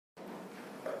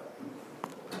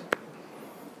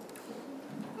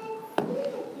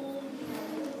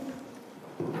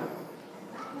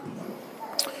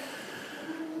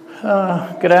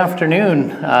Good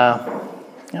afternoon.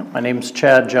 My name's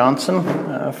Chad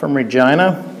Johnson from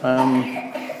Regina.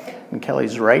 And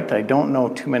Kelly's right, I don't know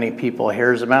too many people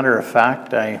here. As a matter of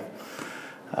fact, I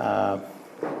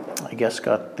guess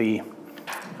got the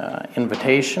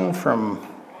invitation from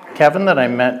Kevin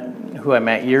who I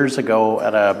met years ago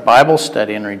at a Bible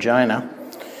study in Regina.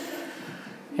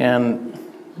 And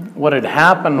what had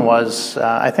happened was,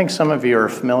 I think some of you are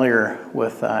familiar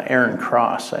with Aaron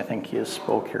Cross. I think he has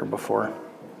spoke here before.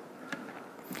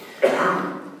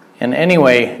 And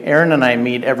anyway, Aaron and I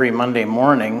meet every Monday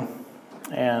morning,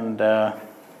 and a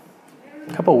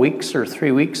couple weeks or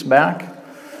 3 weeks back,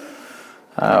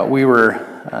 we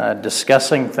were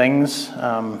discussing things.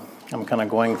 I'm kind of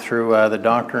going through the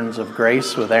doctrines of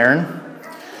grace with Aaron.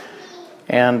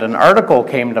 And an article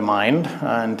came to mind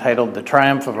entitled The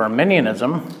Triumph of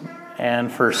Arminianism. And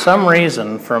for some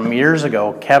reason, from years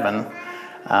ago, Kevin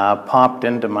popped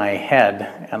into my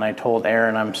head. And I told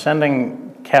Aaron, I'm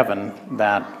sending Kevin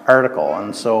that article.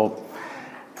 And so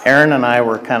Aaron and I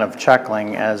were kind of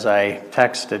chuckling as I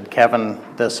texted Kevin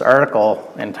this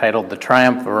article entitled The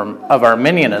Triumph of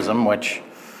Arminianism, which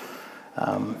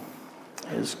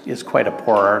is quite a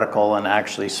poor article and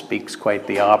actually speaks quite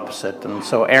the opposite. And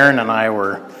so Aaron and I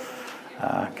were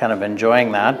kind of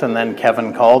enjoying that, and then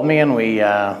Kevin called me and we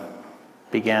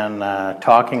began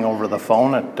talking over the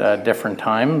phone at different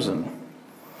times, and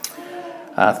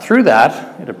through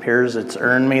that, it appears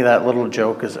that little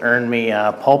joke has earned me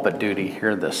pulpit duty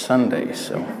here this Sunday.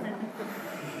 So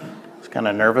I was kind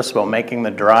of nervous about making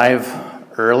the drive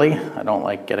early. I don't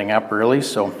like getting up early,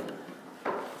 so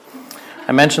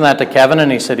I mentioned that to Kevin,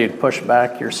 and he said he'd push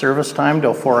back your service time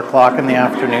till 4 o'clock in the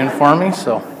afternoon for me,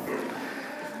 so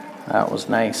that was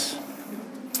nice.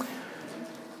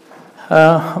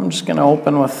 I'm just going to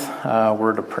open with a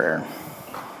word of prayer.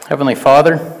 Heavenly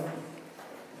Father,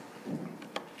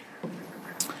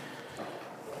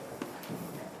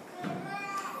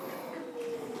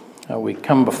 we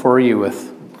come before you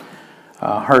with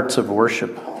hearts of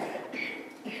worship.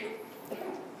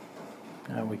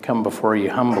 We come before you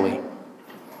humbly.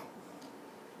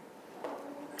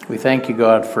 We thank you,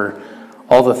 God, for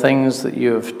all the things that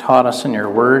you have taught us in your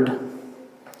word,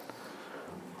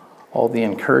 all the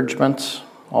encouragements,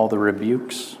 all the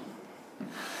rebukes,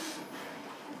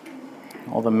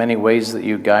 all the many ways that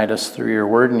you guide us through your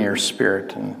word and your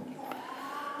spirit. And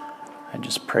I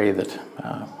just pray that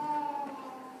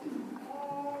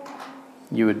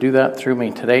you would do that through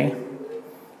me today,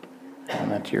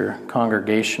 and that your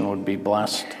congregation would be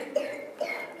blessed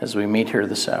as we meet here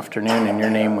this afternoon. In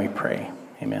your name we pray.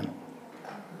 Amen.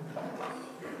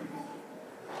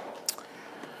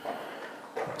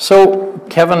 So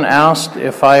Kevin asked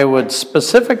if I would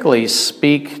specifically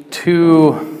speak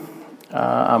to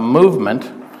a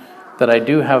movement that I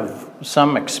do have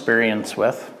some experience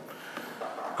with.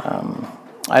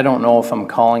 I don't know if I'm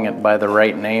calling it by the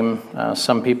right name.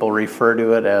 Some people refer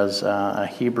to it as a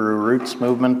Hebrew roots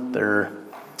movement.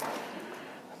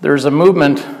 There's a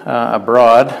movement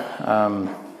abroad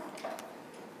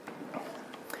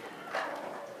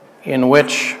in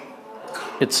which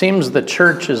it seems the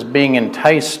church is being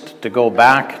enticed to go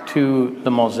back to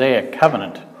the Mosaic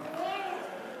covenant,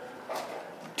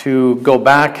 to go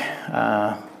back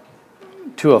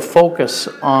to a focus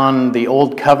on the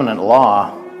old covenant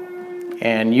law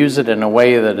and use it in a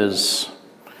way that is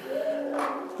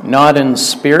not in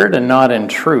spirit and not in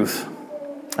truth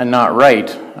and not right.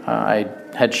 I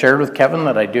had shared with Kevin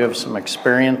that I do have some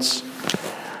experience.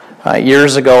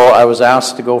 Years ago, I was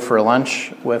asked to go for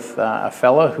lunch with a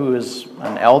fellow who is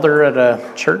an elder at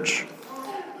a church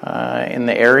in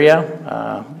the area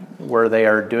where they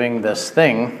are doing this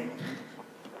thing.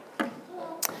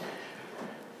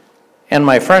 And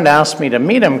my friend asked me to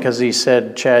meet him because he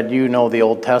said, Chad, you know the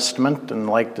Old Testament and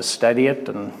like to study it,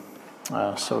 and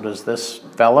so does this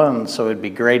fella, and so it'd be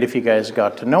great if you guys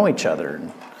got to know each other.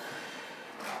 And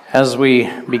as we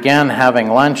began having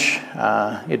lunch,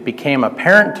 it became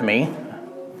apparent to me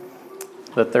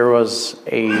that there was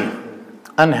an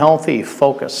unhealthy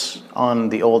focus on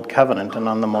the Old Covenant and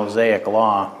on the Mosaic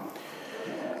Law.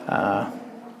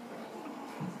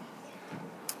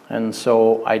 And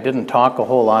so I didn't talk a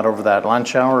whole lot over that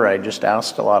lunch hour. I just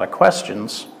asked a lot of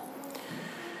questions.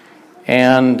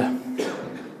 And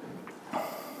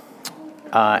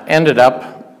ended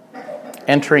up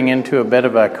entering into a bit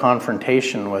of a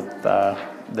confrontation with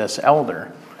this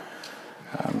elder.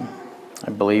 I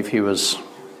believe he was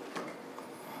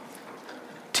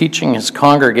teaching his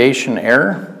congregation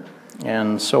error,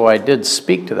 and so I did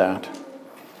speak to that.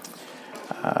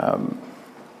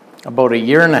 About a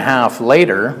year and a half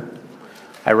later,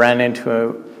 I ran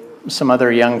into some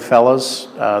other young fellows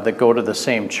that go to the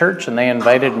same church, and they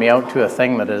invited me out to a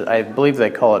thing that I believe they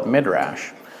call it Midrash,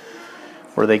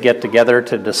 where they get together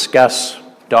to discuss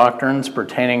doctrines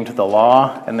pertaining to the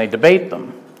law, and they debate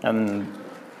them. And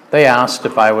they asked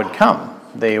if I would come.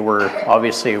 They were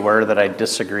obviously aware that I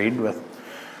disagreed with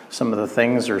some of the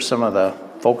things or some of the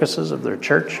focuses of their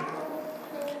church.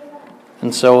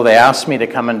 And so they asked me to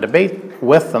come and debate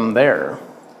with them there.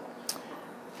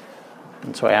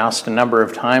 And so I asked a number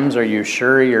of times, "Are you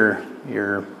sure you're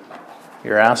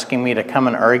asking me to come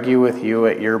and argue with you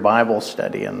at your Bible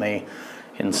study?" And they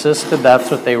insisted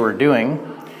that's what they were doing.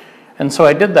 And so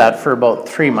I did that for about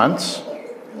 3 months.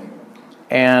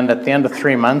 And at the end of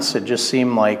 3 months, it just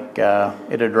seemed like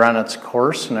it had run its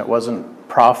course and it wasn't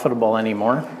profitable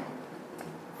anymore.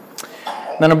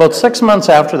 Then about 6 months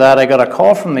after that, I got a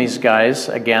call from these guys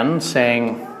again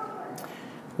saying,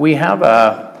 "We have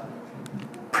a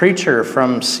preacher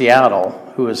from Seattle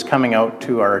who is coming out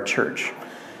to our church.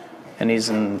 And he's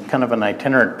kind of an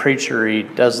itinerant preacher. He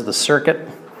does the circuit,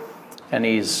 and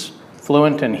he's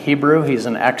fluent in Hebrew. He's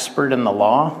an expert in the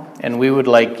law. And we would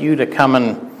like you to come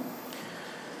and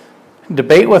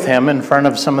debate with him in front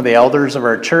of some of the elders of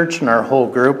our church and our whole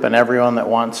group and everyone that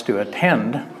wants to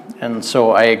attend." And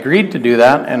so I agreed to do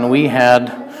that, and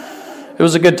it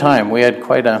was a good time. We had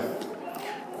quite a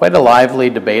lively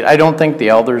debate. I don't think the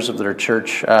elders of their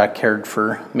church cared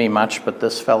for me much, but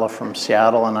this fellow from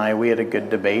Seattle and we had a good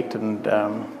debate, and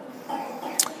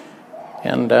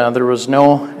there was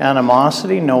no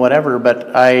animosity, no whatever,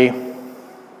 but I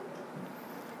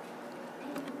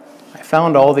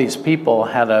found all these people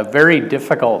had a very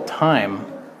difficult time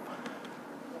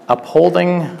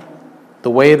upholding the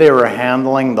way they were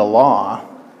handling the law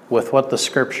with what the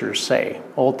scriptures say,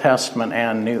 Old Testament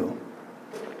and New.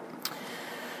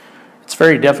 It's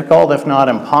very difficult, if not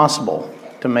impossible,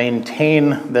 to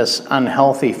maintain this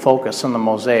unhealthy focus on the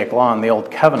Mosaic Law and the Old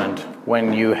Covenant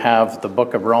when you have the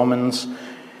book of Romans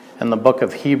and the book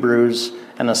of Hebrews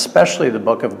and especially the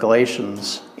book of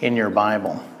Galatians in your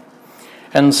Bible.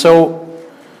 And so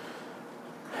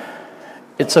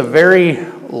it's a very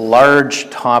large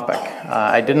topic.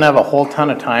 I didn't have a whole ton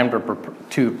of time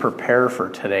to prepare for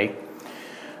today.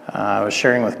 I was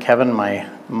sharing with Kevin, my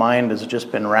mind has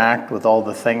just been racked with all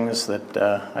the things that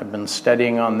I've been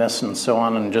studying on this and so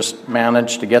on, and just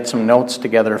managed to get some notes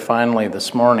together finally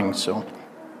this morning. So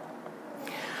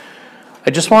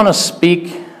I just want to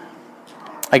speak,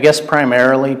 I guess,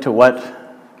 primarily to what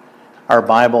our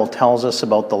Bible tells us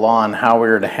about the law and how we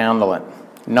are to handle it.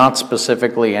 Not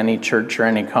specifically any church or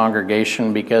any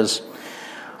congregation, because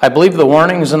I believe the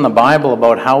warnings in the Bible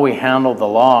about how we handle the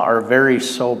law are very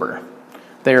sober.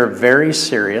 They are very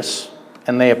serious,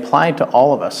 and they apply to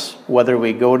all of us, whether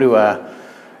we go to a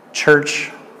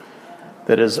church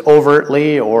that is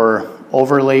overtly or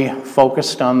overly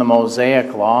focused on the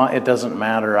Mosaic Law. It doesn't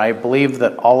matter. I believe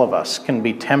that all of us can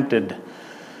be tempted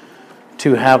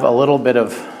to have a little bit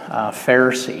of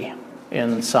Pharisee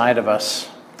inside of us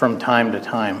from time to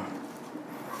time.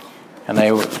 And I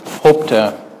hope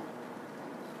to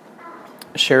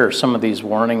share some of these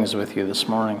warnings with you this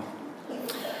morning.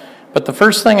 But the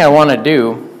first thing I want to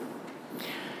do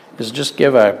is just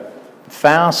give a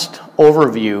fast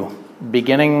overview,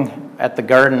 beginning at the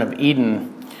Garden of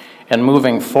Eden and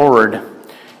moving forward.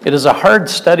 It is a hard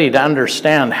study to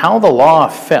understand how the law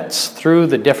fits through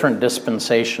the different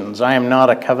dispensations. I am not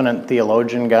a covenant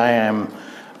theologian guy. I am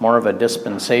more of a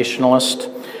dispensationalist.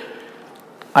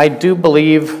 I do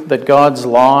believe that God's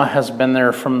law has been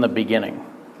there from the beginning,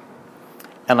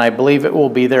 and I believe it will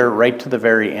be there right to the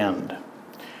very end.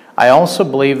 I also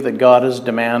believe that God has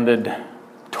demanded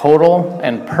total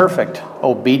and perfect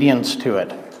obedience to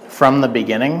it from the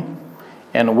beginning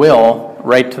and will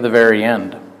right to the very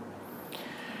end.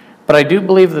 But I do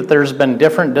believe that there's been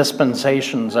different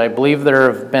dispensations. I believe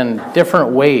there have been different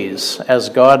ways as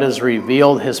God has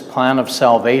revealed his plan of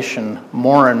salvation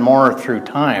more and more through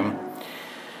time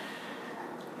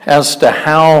as to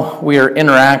how we are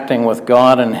interacting with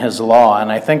God and his law.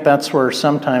 And I think that's where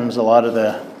sometimes a lot of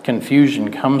the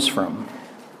confusion comes from.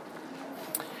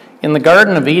 In the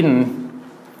Garden of Eden,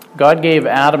 God gave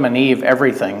Adam and Eve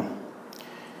everything.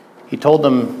 He told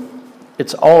them,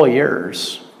 "It's all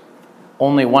yours.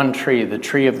 Only one tree, the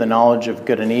tree of the knowledge of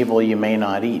good and evil, you may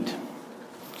not eat."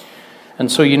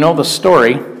 And so you know the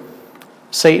story.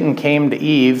 Satan came to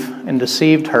Eve and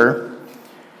deceived her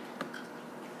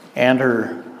and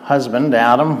her husband,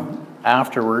 Adam,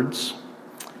 afterwards,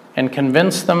 and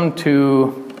convinced them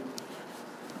to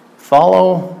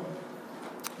follow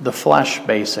the flesh,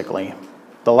 basically.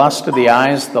 The lust of the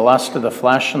eyes, the lust of the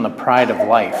flesh, and the pride of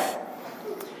life.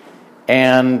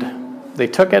 And they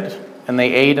took it and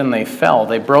they ate and they fell.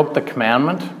 They broke the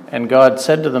commandment, and God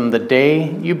said to them, "The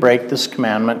day you break this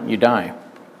commandment, you die."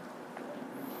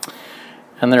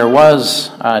 And there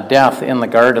was death in the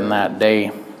garden that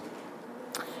day.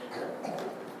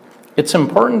 It's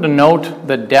important to note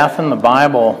that death in the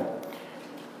Bible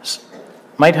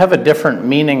might have a different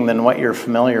meaning than what you're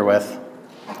familiar with.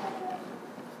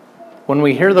 When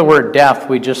we hear the word death,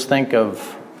 we just think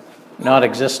of not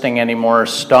existing anymore,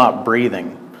 stop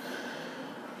breathing.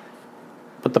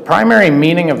 But the primary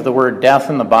meaning of the word death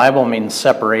in the Bible means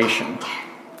separation.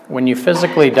 When you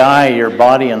physically die, your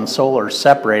body and soul are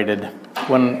separated.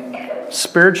 When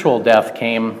spiritual death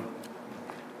came,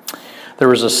 there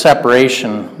was a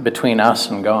separation between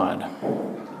us and God.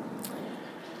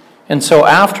 And so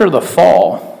after the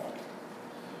fall,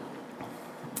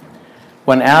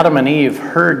 when Adam and Eve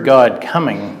heard God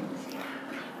coming,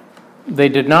 they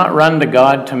did not run to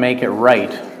God to make it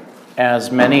right,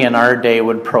 as many in our day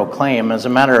would proclaim. As a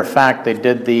matter of fact, they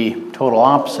did the total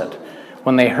opposite.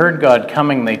 When they heard God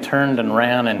coming, they turned and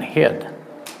ran and hid.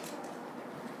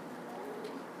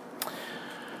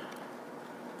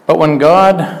 But when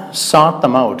God sought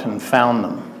them out and found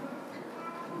them,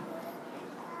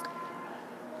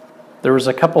 there was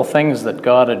a couple things that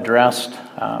God addressed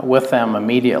with them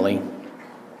immediately.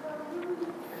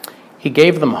 He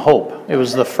gave them hope. It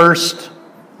was the first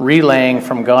relaying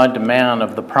from God to man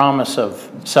of the promise of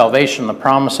salvation, the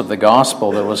promise of the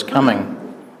gospel that was coming.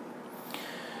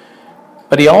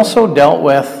 But he also dealt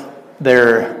with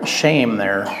their shame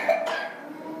there.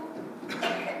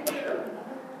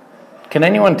 Can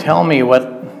anyone tell me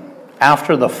what,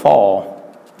 after the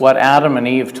fall, what Adam and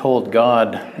Eve told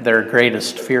God their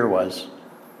greatest fear was?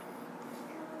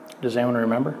 Does anyone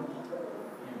remember?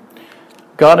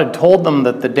 God had told them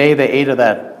that the day they ate of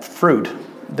that fruit,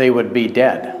 they would be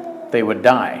dead. They would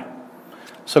die.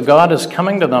 So God is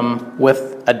coming to them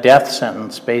with a death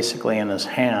sentence basically in his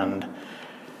hand.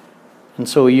 And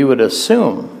so you would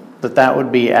assume that that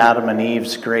would be Adam and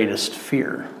Eve's greatest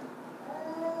fear.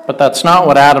 But that's not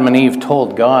what Adam and Eve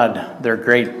told God their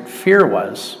great fear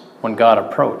was when God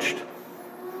approached.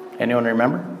 Anyone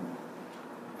remember?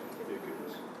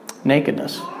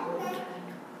 Nakedness.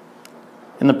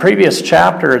 In the previous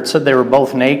chapter, it said they were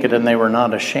both naked and they were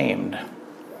not ashamed.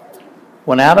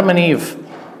 When Adam and Eve,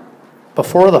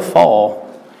 before the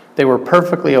fall, they were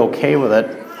perfectly okay with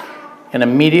it, and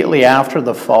immediately after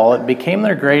the fall, it became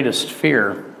their greatest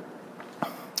fear.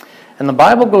 And the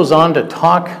Bible goes on to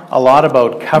talk a lot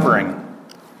about covering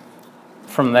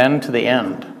from then to the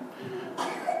end.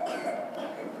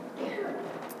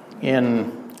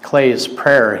 In Clay's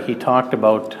prayer, he talked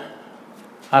about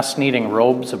us needing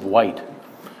robes of white.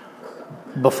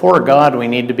 Before God, we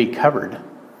need to be covered.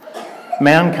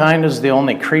 Mankind is the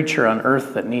only creature on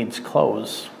earth that needs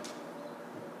clothes.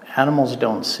 Animals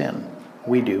don't sin.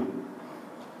 We do.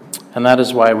 And that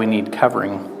is why we need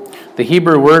covering. The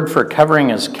Hebrew word for covering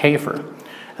is kepher,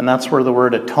 and that's where the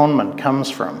word atonement comes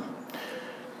from.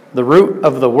 The root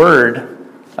of the word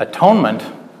atonement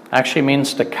actually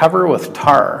means to cover with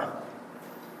tar.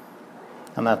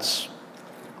 And that's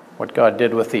what God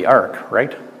did with the ark,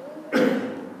 right?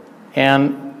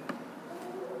 And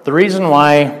the reason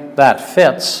why that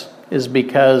fits is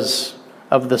because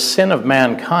of the sin of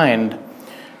mankind.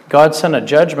 God sent a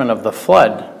judgment of the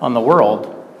flood on the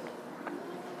world.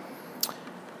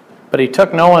 But he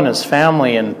took Noah and his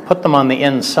family and put them on the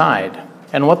inside.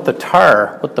 And what the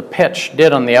tar, what the pitch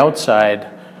did on the outside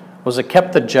was it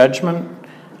kept the judgment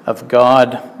of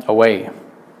God away.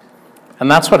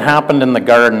 And that's what happened in the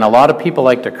garden. A lot of people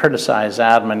like to criticize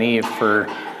Adam and Eve for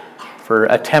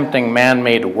attempting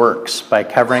man-made works by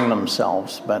covering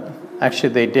themselves. But actually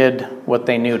they did what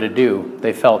they knew to do.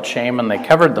 They felt shame and they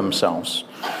covered themselves.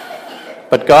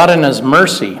 But God in his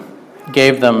mercy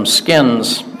gave them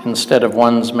skins instead of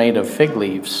ones made of fig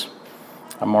leaves,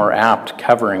 a more apt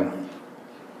covering.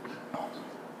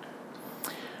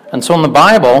 And so in the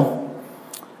Bible,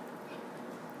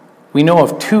 we know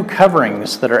of two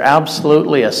coverings that are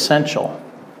absolutely essential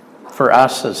for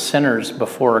us as sinners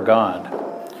before God.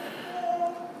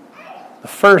 The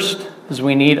first is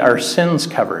we need our sins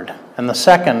covered. And the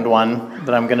second one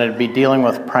that I'm going to be dealing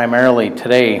with primarily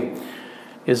today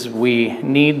is we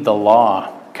need the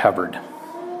law covered.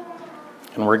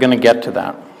 And we're going to get to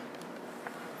that.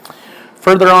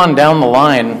 Further on down the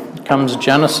line comes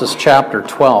Genesis chapter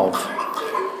 12.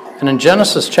 And in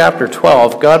Genesis chapter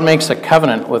 12, God makes a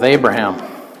covenant with Abraham.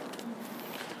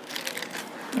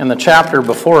 In the chapter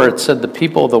before, it said the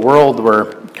people of the world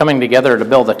were coming together to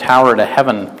build a tower to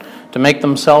heaven, to make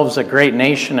themselves a great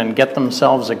nation and get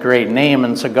themselves a great name.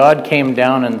 And so God came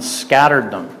down and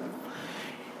scattered them.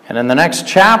 And in the next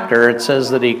chapter, it says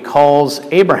that he calls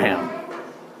Abraham.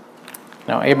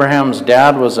 Now, Abraham's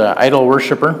dad was an idol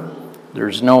worshiper.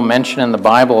 There's no mention in the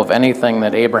Bible of anything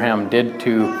that Abraham did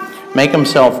to make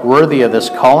himself worthy of this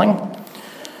calling.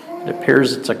 It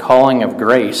appears it's a calling of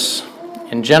grace.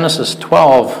 In Genesis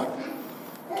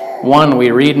 12:1,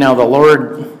 we read, "Now the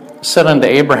Lord said unto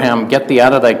Abraham, Get thee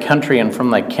out of thy country and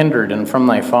from thy kindred and from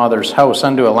thy father's house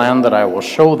unto a land that I will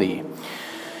show thee.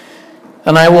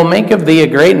 And I will make of thee a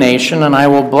great nation, and I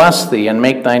will bless thee, and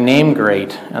make thy name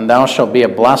great, and thou shalt be a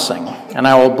blessing. And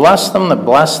I will bless them that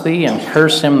bless thee, and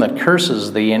curse him that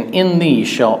curses thee, and in thee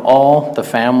shall all the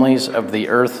families of the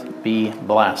earth be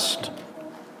blessed."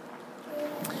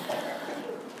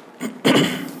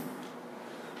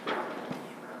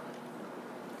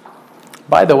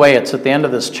 By the way, it's at the end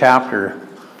of this chapter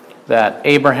that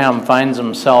Abraham finds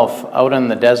himself out in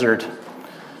the desert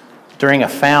during a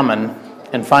famine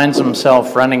and finds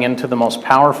himself running into the most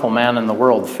powerful man in the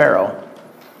world, Pharaoh.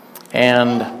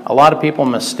 And a lot of people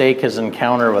mistake his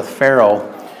encounter with Pharaoh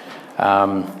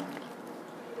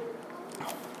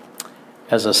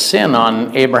as a sin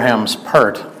on Abraham's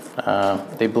part.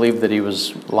 They believe that he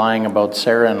was lying about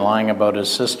Sarah and lying about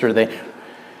his sister.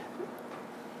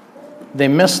 They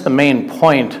miss the main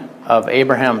point of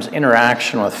Abraham's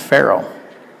interaction with Pharaoh.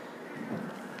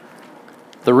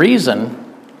 The reason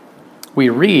we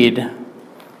read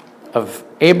of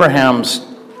Abraham's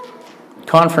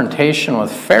confrontation with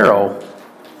Pharaoh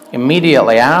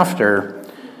immediately after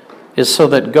is so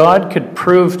that God could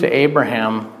prove to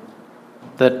Abraham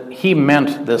that he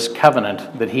meant this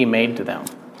covenant that he made to them.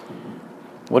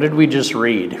 What did we just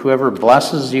read? Whoever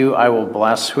blesses you, I will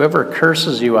bless. Whoever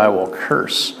curses you, I will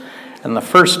curse. And the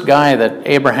first guy that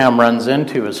Abraham runs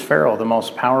into is Pharaoh, the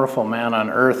most powerful man on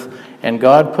earth. And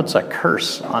God puts a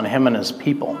curse on him and his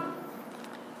people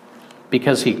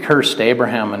because he cursed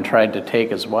Abraham and tried to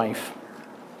take his wife.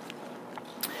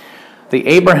 The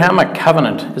Abrahamic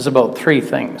covenant is about three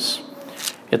things.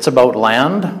 It's about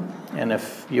land, and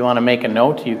if you want to make a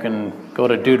note, you can go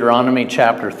to Deuteronomy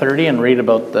chapter 30 and read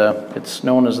about it's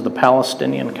known as the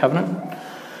Palestinian covenant,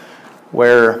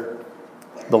 where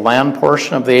the land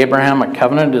portion of the Abrahamic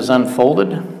covenant is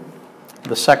unfolded.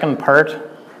 The second part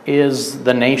is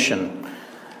the nation.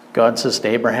 God says to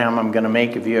Abraham, I'm going to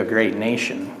make of you a great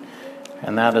nation.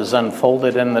 And that is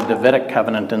unfolded in the Davidic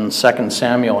covenant in 2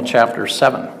 Samuel chapter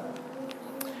 7.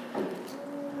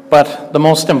 But the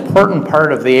most important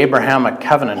part of the Abrahamic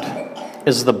covenant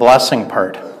is the blessing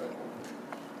part.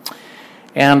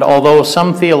 And although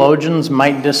some theologians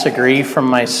might disagree from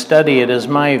my study, it is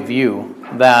my view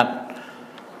that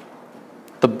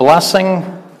the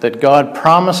blessing that God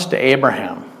promised to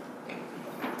Abraham,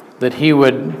 that he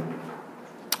would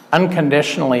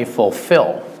unconditionally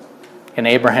fulfill in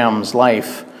Abraham's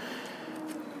life,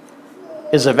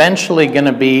 is eventually going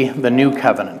to be the new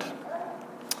covenant.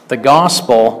 The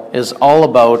gospel is all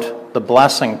about the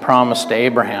blessing promised to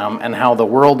Abraham and how the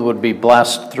world would be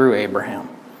blessed through Abraham.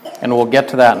 And we'll get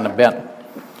to that in a bit.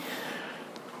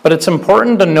 But it's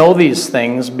important to know these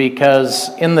things because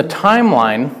in the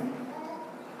timeline,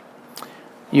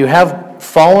 you have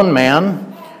fallen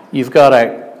man, you've got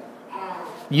a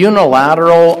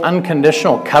unilateral,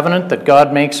 unconditional covenant that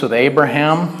God makes with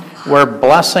Abraham where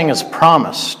blessing is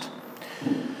promised.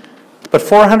 But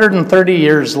 430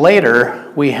 years later,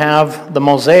 we have the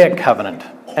Mosaic covenant.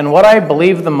 And what I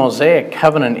believe the Mosaic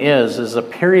covenant is a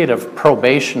period of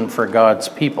probation for God's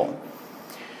people.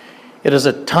 It is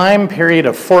a time period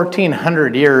of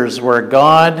 1,400 years where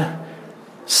God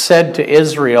said to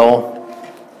Israel,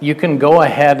 you can go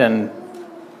ahead and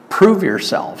prove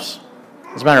yourselves.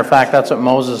 As a matter of fact, that's what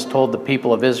Moses told the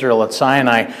people of Israel at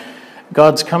Sinai.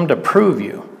 God's come to prove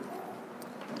you.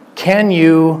 Can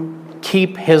you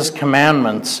keep his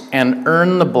commandments and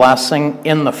earn the blessing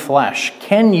in the flesh?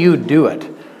 Can you do it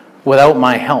without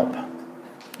my help?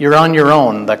 You're on your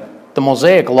own. The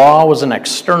Mosaic law was an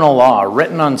external law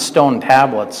written on stone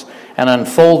tablets and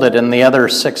unfolded in the other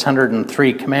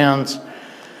 603 commands.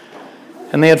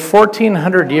 And they had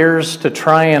 1,400 years to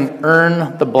try and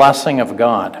earn the blessing of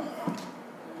God.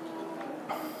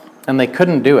 And they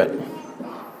couldn't do it.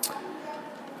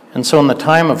 And so in the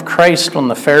time of Christ, when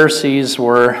the Pharisees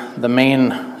were the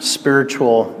main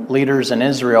spiritual leaders in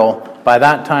Israel, by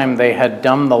that time they had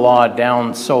dumbed the law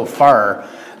down so far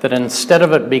that instead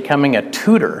of it becoming a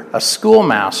tutor, a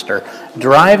schoolmaster,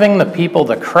 driving the people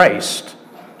to Christ,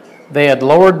 they had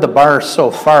lowered the bar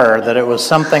so far that it was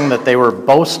something that they were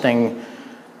boasting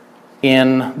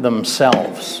in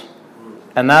themselves.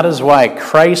 And that is why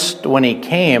Christ, when he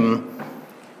came,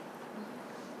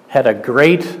 had a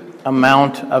great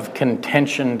amount of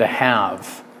contention to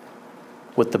have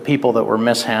with the people that were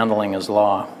mishandling his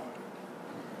law.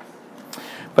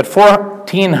 But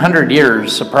 1,400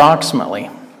 years, approximately,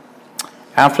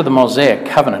 after the Mosaic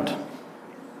covenant.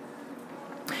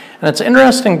 And it's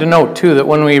interesting to note, too, that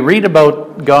when we read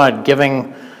about God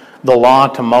giving the law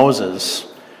to Moses,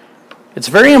 it's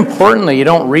very important that you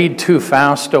don't read too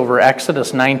fast over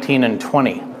Exodus 19 and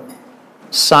 20,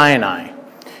 Sinai.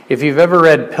 If you've ever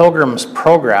read Pilgrim's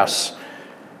Progress,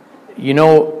 you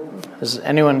know, has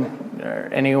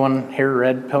anyone here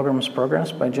read Pilgrim's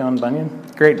Progress by John Bunyan?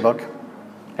 Great book.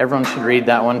 Everyone should read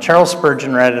that one. Charles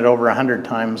Spurgeon read it over 100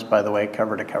 times, by the way,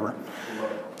 cover to cover.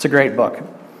 It's a great book.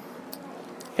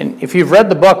 And if you've read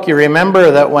the book, you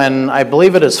remember that when, I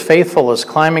believe it is Faithful, is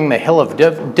climbing the hill of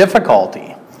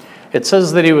difficulty, it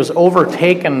says that he was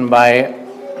overtaken by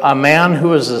a man who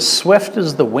was as swift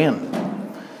as the wind.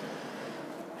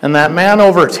 And that man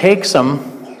overtakes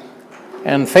him,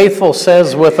 and Faithful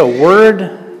says, with a word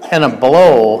and a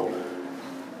blow,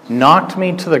 knocked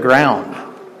me to the ground.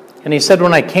 And he said,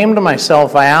 when I came to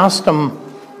myself, I asked him,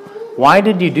 why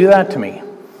did you do that to me?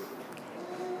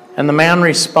 And the man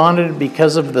responded,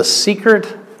 because of the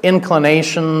secret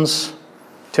inclinations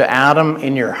to Adam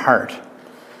in your heart.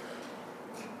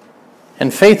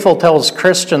 And Faithful tells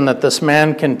Christian that this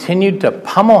man continued to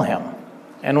pummel him.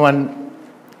 And when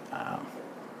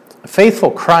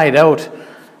Faithful cried out,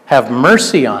 have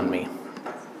mercy on me,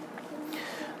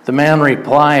 the man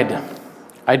replied,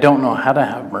 I don't know how to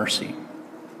have mercy.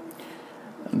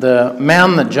 The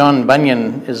man that John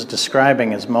Bunyan is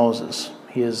describing is Moses.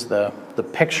 He is the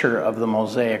picture of the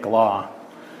Mosaic law.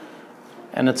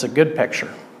 And it's a good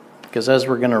picture, because as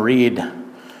we're going to read,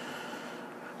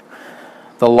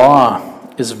 the law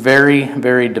is very,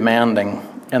 very demanding,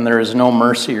 and there is no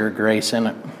mercy or grace in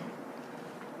it.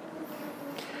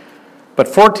 But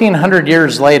 1,400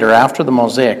 years later, after the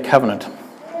Mosaic covenant,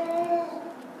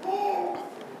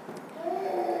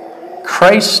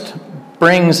 Christ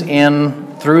brings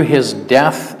in, through his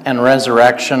death and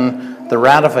resurrection, the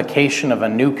ratification of a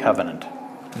new covenant.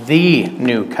 The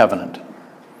new covenant.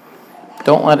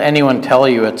 Don't let anyone tell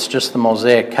you it's just the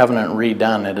Mosaic covenant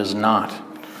redone. It is not.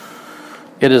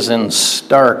 It is in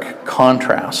stark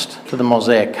contrast to the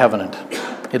Mosaic covenant.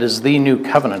 It is the new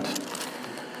covenant.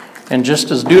 And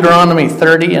just as Deuteronomy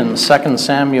 30 and 2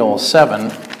 Samuel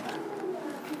 7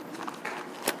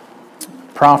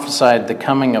 prophesied the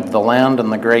coming of the land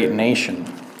and the great nation,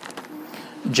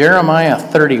 Jeremiah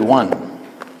 31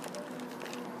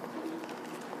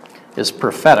 is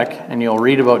prophetic, and you'll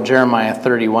read about Jeremiah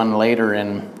 31 later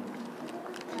in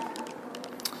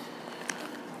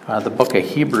the book of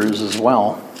Hebrews as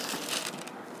well.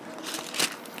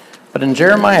 But in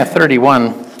Jeremiah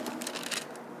 31,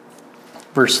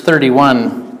 verse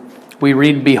 31, we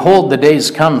read, behold, the days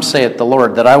come, saith the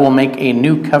Lord, that I will make a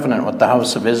new covenant with the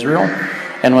house of Israel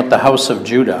and with the house of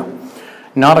Judah.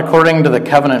 Not according to the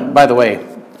covenant, by the way,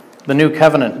 the new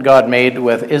covenant God made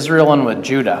with Israel and with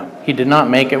Judah. He did not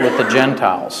make it with the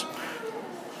Gentiles.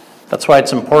 That's why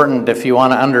it's important, if you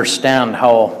want to understand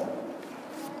how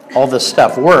all this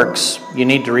stuff works, you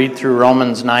need to read through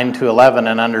Romans 9 to 11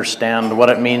 and understand what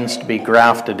it means to be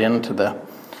grafted into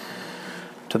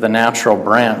the natural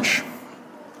branch.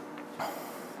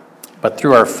 But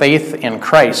through our faith in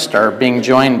Christ, our being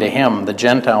joined to him, the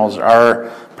Gentiles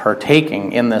are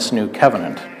partaking in this new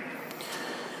covenant.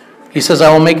 He says,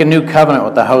 I will make a new covenant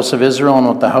with the house of Israel and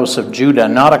with the house of Judah,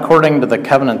 not according to the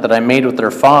covenant that I made with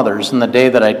their fathers in the day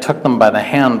that I took them by the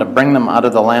hand to bring them out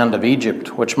of the land of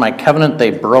Egypt, which my covenant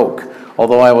they broke,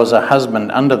 although I was a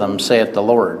husband unto them, saith the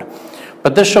Lord.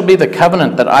 But this shall be the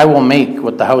covenant that I will make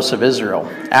with the house of Israel.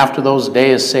 After those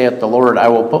days, saith the Lord, I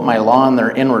will put my law in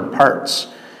their inward parts.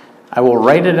 I will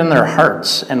write it in their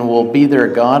hearts, and will be their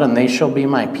God, and they shall be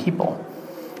my people.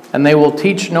 And they will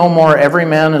teach no more every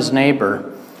man his neighbor,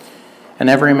 and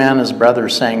every man his brother,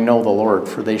 saying, Know the Lord,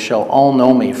 for they shall all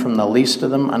know me, from the least of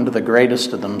them unto the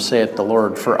greatest of them, saith the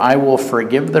Lord. For I will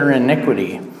forgive their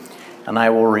iniquity, and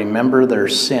I will remember their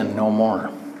sin no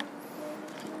more.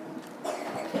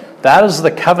 That is the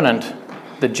covenant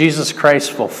that Jesus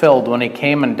Christ fulfilled when he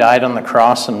came and died on the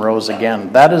cross and rose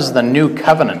again. That is the new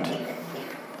covenant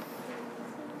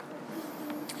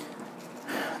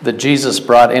that Jesus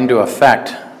brought into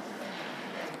effect.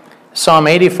 Psalm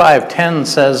 85:10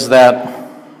 says that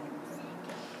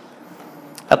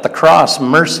at the cross,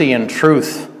 mercy and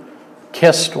truth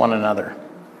kissed one another.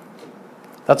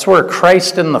 That's where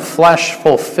Christ in the flesh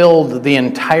fulfilled the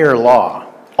entire law,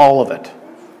 all of it.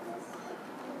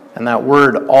 And that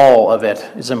word, all of it,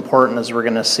 is important, as we're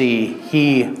going to see.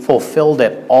 He fulfilled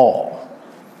it all.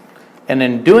 And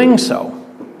in doing so,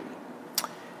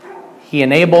 he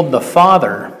enabled the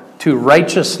Father to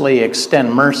righteously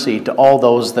extend mercy to all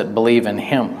those that believe in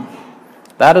him.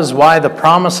 That is why the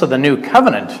promise of the new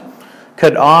covenant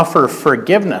could offer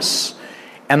forgiveness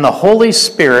and the Holy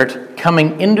Spirit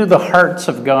coming into the hearts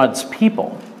of God's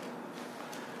people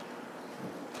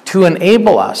to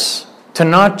enable us to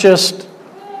not just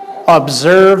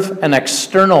observe an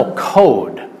external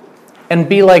code and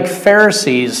be like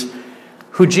Pharisees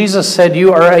who Jesus said,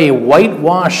 "You are a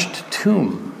whitewashed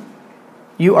tomb.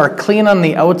 You are clean on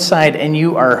the outside and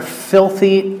you are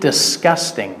filthy,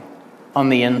 disgusting on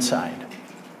the inside."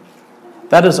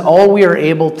 That is all we are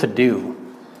able to do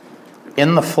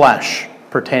in the flesh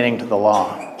pertaining to the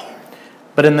law.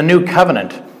 But in the new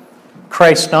covenant,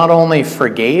 Christ not only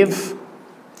fulfilled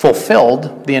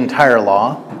the entire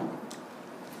law,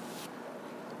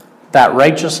 that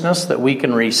righteousness that we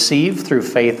can receive through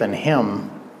faith in him,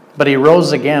 but he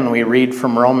rose again, we read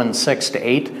from Romans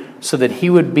 6-8, so that he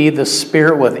would be the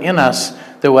Spirit within us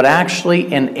that would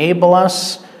actually enable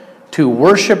us to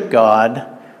worship God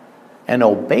and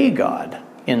obey God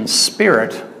in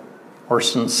spirit or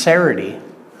sincerity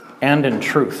and in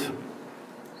truth.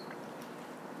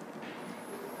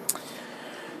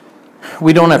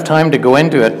 We don't have time to go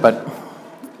into it, but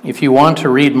if you want to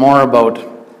read more about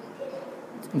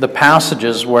the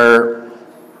passages where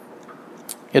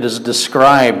it is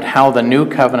described how the new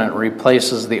covenant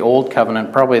replaces the old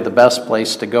covenant, probably the best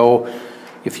place to go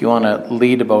if you want to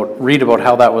read about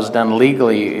how that was done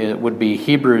legally, it would be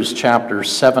Hebrews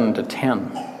chapters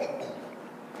 7-10.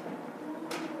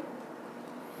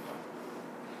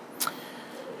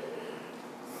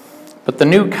 But the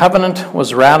new covenant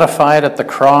was ratified at the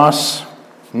cross,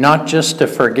 not just to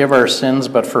forgive our sins,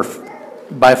 but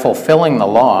by fulfilling the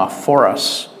law for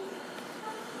us,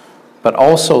 but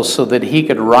also so that he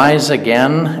could rise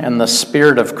again and the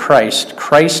Spirit of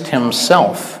Christ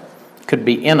himself, could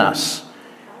be in us,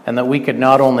 and that we could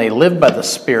not only live by the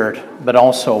Spirit, but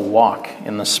also walk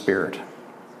in the Spirit.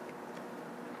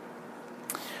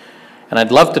 And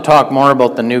I'd love to talk more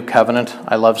about the new covenant.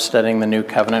 I love studying the new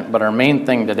covenant, but our main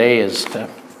thing today is to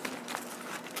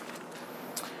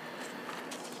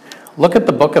look at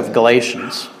the book of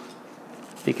Galatians,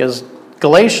 because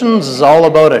Galatians is all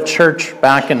about a church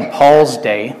back in Paul's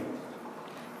day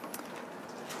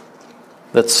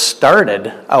that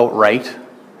started outright.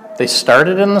 They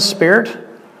started in the Spirit,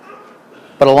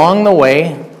 but along the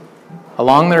way,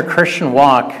 along their Christian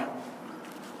walk,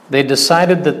 they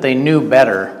decided that they knew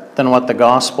better than what the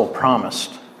gospel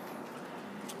promised.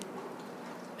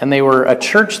 And they were a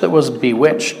church that was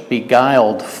bewitched,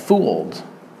 beguiled, fooled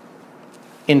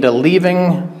into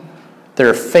leaving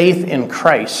their faith in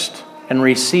Christ and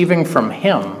receiving from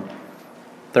him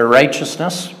their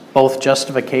righteousness, both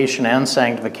justification and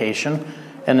sanctification,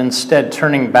 and instead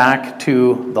turning back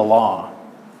to the law.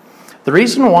 The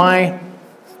reason why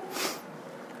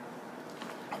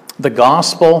the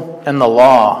gospel and the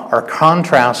law are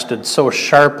contrasted so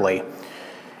sharply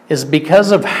is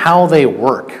because of how they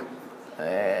work.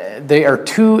 They are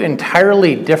two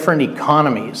entirely different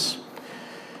economies.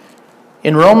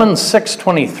 In Romans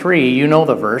 6:23, you know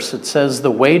the verse, it says,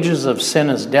 "The wages of sin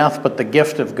is death, but the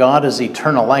gift of God is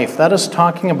eternal life." That is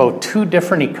talking about two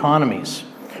different economies.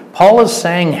 Paul is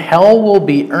saying hell will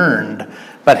be earned,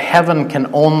 but heaven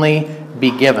can only be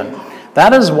given.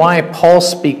 That is why Paul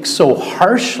speaks so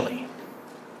harshly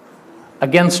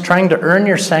against trying to earn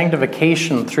your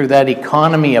sanctification through that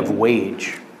economy of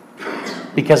wage,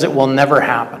 because it will never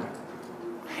happen.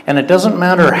 And it doesn't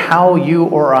matter how you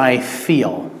or I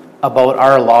feel about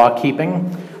our law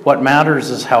keeping. What matters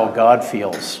is how God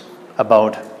feels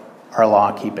about our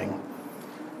law keeping.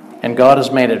 And God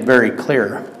has made it very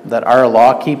clear that our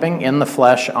law keeping in the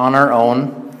flesh on our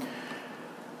own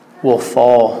will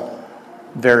fall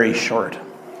very short.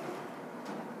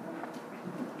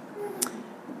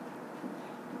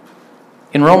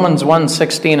 In Romans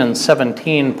 1:16 and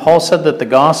 17, Paul said that the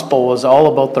gospel was all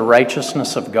about the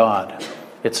righteousness of God.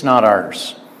 It's not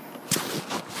ours.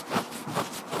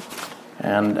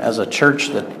 And as a church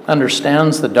that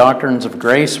understands the doctrines of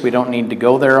grace, we don't need to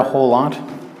go there a whole lot.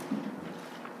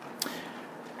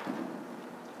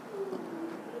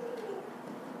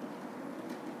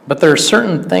 But there are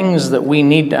certain things that we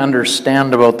need to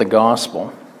understand about the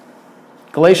gospel.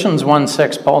 Galatians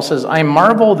 1:6, Paul says, "I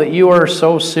marvel that you are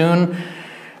so soon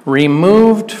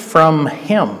removed from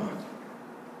him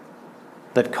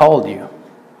that called you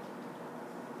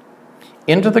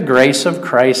into the grace of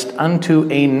Christ unto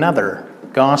another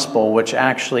gospel," which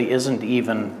actually isn't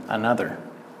even another.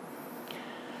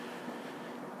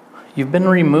 You've been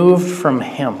removed from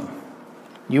him.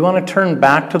 You want to turn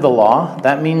back to the law?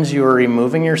 That means you are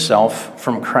removing yourself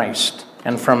from Christ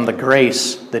and from the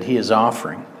grace that he is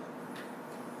offering.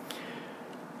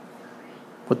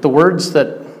 With the words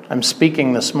that I'm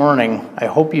speaking this morning, I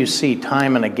hope you see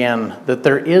time and again that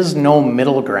there is no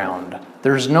middle ground.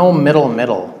 There's no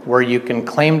middle where you can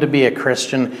claim to be a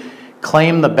Christian,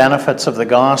 claim the benefits of the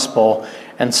gospel,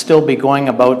 and still be going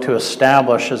about to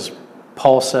establish, as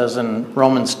Paul says in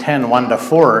Romans 10,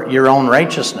 1-4, your own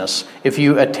righteousness. If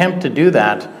you attempt to do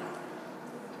that,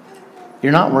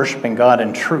 you're not worshiping God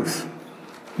in truth.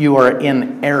 You are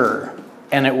in error,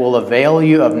 and it will avail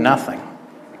you of nothing.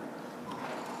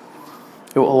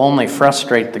 It will only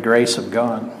frustrate the grace of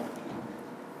God.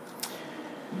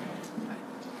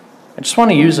 I just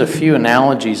want to use a few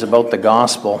analogies about the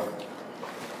gospel.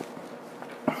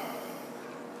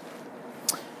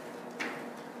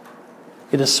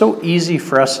 It is so easy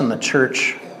for us in the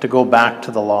church to go back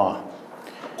to the law.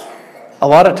 A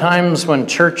lot of times when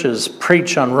churches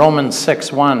preach on Romans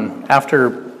 6:1,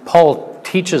 after Paul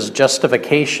teaches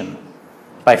justification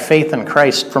by faith in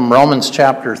Christ from Romans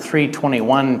chapter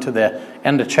 3:21 to the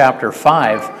end of chapter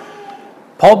 5,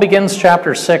 Paul begins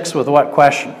chapter 6 with what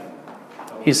question?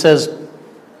 He says,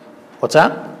 what's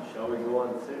that? Shall we go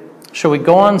on sinning? Shall we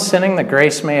go on sinning that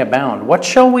grace may abound? What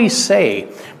shall we say?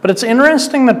 But it's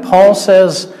interesting that Paul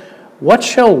says, what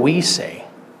shall we say?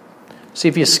 See,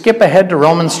 if you skip ahead to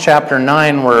Romans chapter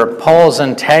 9, where Paul's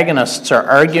antagonists are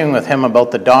arguing with him about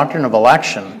the doctrine of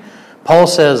election, Paul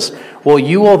says, well,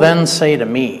 you will then say to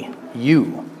me,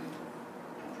 you.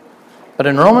 But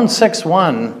in Romans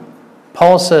 6:1,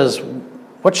 Paul says,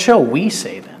 what shall we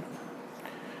say then?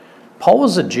 Paul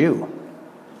was a Jew,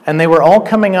 and they were all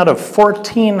coming out of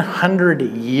 1,400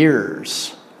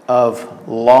 years of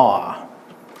law,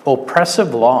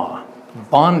 oppressive law,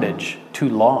 bondage to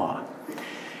law.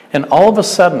 And all of a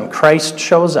sudden, Christ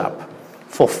shows up,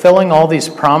 fulfilling all these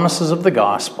promises of the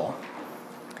gospel.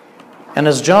 And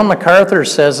as John MacArthur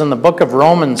says in the book of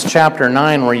Romans chapter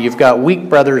 9, where you've got weak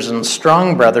brothers and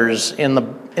strong brothers, in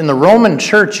the Roman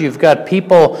church you've got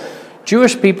people,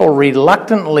 Jewish people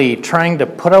reluctantly trying to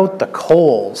put out the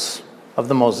coals of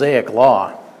the Mosaic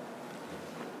law.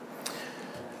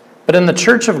 But in the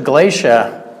church of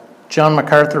Galatia, John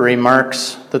MacArthur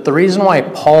remarks that the reason why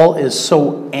Paul is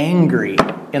so angry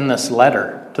in this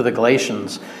letter to the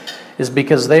Galatians is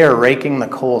because they are raking the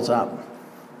coals up.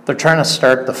 They're trying to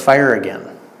start the fire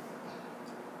again.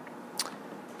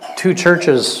 Two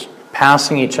churches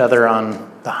passing each other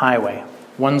on the highway.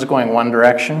 One's going one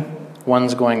direction,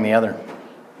 one's going the other.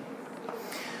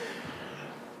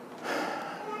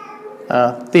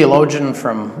 A theologian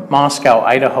from Moscow,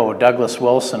 Idaho, Douglas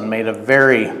Wilson, made a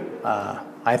very,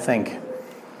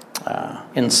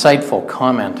 insightful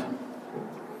comment.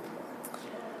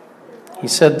 He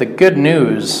said, the good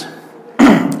news,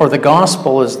 or the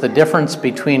gospel, is the difference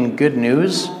between good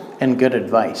news and good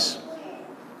advice.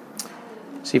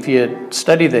 See, if you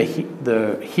study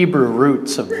the Hebrew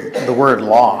roots of the word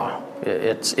law,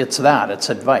 it's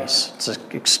advice. It's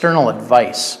external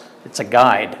advice. It's a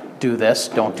guide. Do this,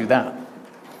 don't do that.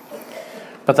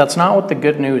 But that's not what the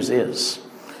good news is.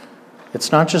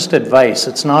 It's not just advice.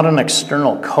 It's not an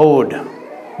external code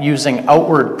using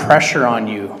outward pressure on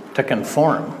you to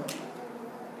conform.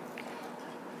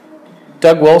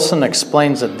 Doug Wilson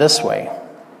explains it this way.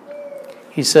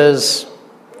 He says,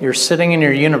 you're sitting in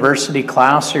your university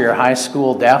class or your high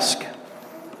school desk,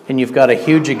 and you've got a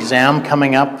huge exam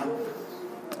coming up,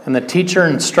 and the teacher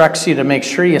instructs you to make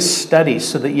sure you study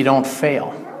so that you don't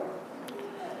fail.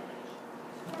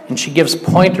 And she gives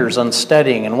pointers on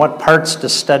studying and what parts to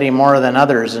study more than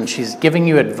others, and she's giving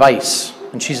you advice,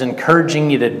 and she's encouraging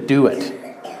you to do it,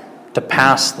 to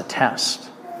pass the test.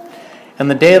 And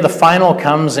the day of the final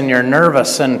comes and you're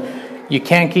nervous and you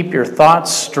can't keep your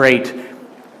thoughts straight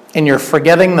and you're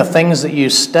forgetting the things that you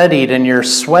studied and you're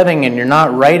sweating and you're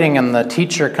not writing, and the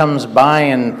teacher comes by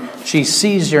and she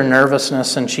sees your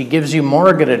nervousness and she gives you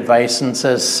more good advice and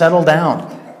says, settle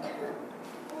down.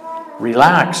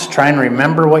 Relax. Try and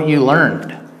remember what you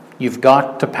learned. You've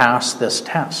got to pass this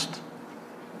test.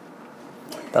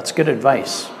 That's good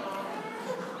advice.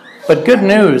 But good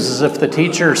news is if the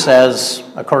teacher says,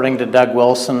 according to Doug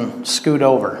Wilson, scoot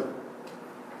over.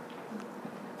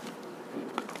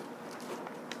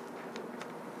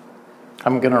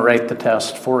 I'm going to write the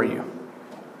test for you.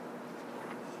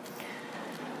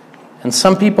 And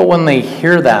some people, when they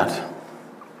hear that,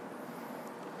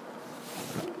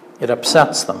 it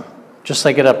upsets them. Just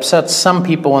like it upsets some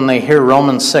people when they hear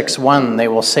Romans 6:1, they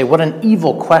will say, what an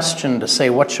evil question to say,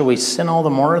 what shall we sin all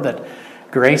the more that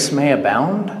grace may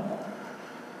abound?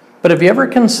 But have you ever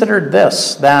considered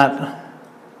this, that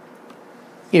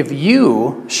if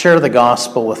you share the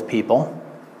gospel with people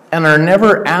and are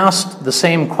never asked the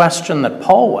same question that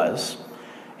Paul was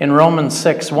in Romans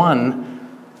 6:1,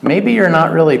 maybe you're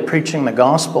not really preaching the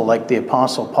gospel like the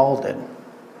Apostle Paul did.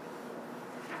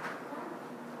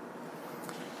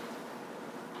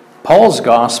 Paul's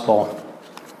gospel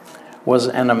was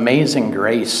an amazing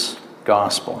grace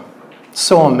gospel.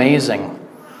 So amazing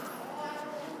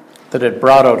that it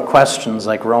brought out questions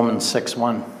like Romans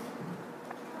 6:1.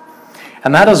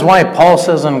 And that is why Paul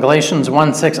says in Galatians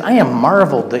 1:6, I am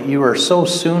marveled that you are so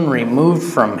soon removed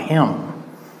from him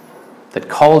that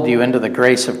called you into the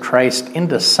grace of Christ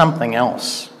into something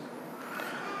else.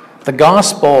 The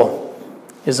gospel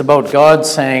is about God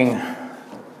saying,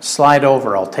 slide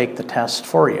over, I'll take the test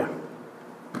for you.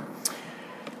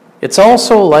 It's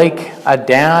also like a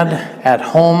dad at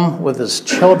home with his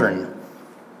children.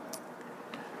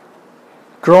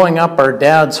 Growing up, our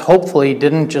dads hopefully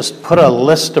didn't just put a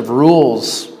list of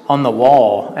rules on the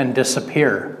wall and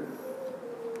disappear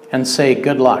and say,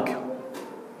 good luck.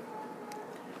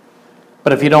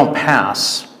 But if you don't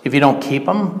pass, if you don't keep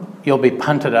them, you'll be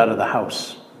punted out of the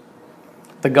house.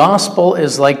 The gospel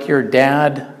is like your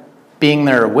dad being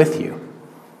there with you.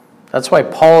 That's why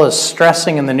Paul is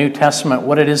stressing in the New Testament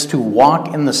what it is to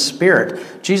walk in the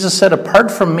Spirit. Jesus said,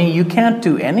 apart from me, you can't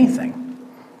do anything.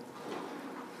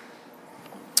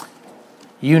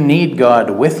 You need God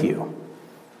with you.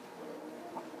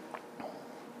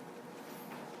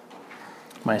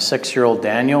 My 6-year-old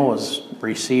Daniel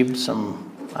received some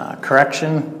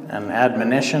correction and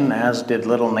admonition, as did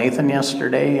little Nathan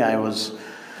yesterday. I was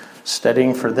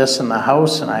studying for this in the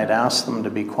house, and I had asked them to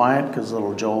be quiet because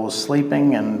little Joel was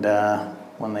sleeping, and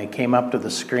when they came up to the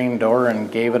screen door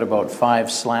and gave it about 5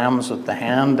 slams with the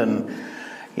hand and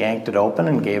yanked it open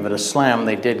and gave it a slam,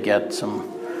 they did get some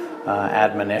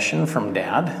admonition from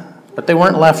Dad, but they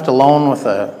weren't left alone with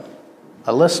a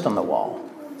list on the wall.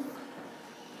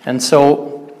 And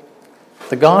so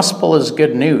the gospel is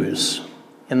good news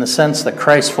in the sense that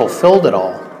Christ fulfilled it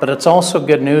all, but it's also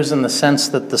good news in the sense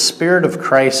that the Spirit of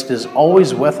Christ is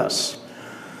always with us,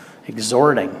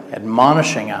 exhorting,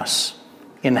 admonishing us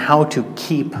in how to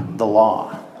keep the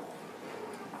law.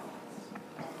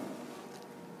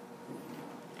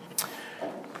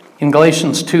 In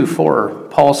Galatians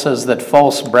 2:4, Paul says that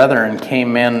false brethren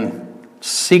came in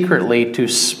secretly to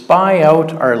spy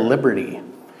out our liberty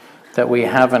that we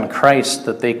have in Christ,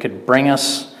 that they could bring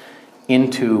us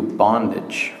into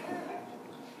bondage.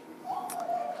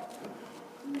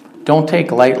 Don't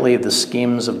take lightly the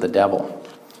schemes of the devil.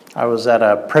 I was at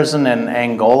a prison in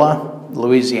Angola,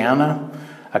 Louisiana,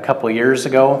 a couple years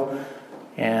ago,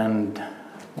 and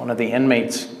one of the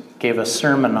inmates gave a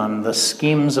sermon on the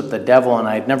schemes of the devil, and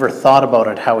I'd never thought about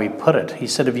it how he put it. He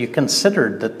said, have you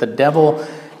considered that the devil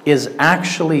is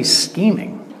actually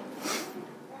scheming?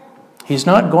 He's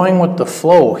not going with the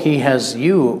flow. He has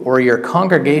you or your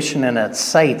congregation in its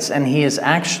sights, and he is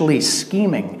actually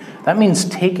scheming. That means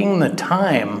taking the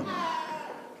time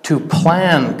to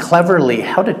plan cleverly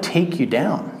how to take you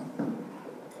down.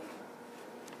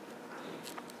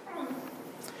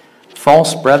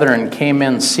 False brethren came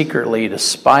in secretly to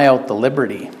spy out the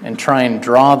liberty and try and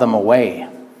draw them away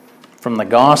from the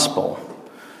gospel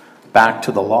back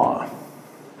to the law.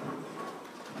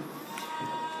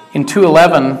 In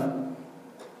 2:11,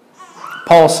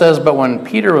 Paul says, but when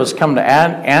Peter was come to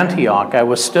Antioch, I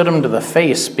withstood him to the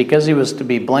face because he was to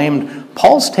be blamed.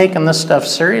 Paul's taken this stuff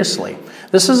seriously.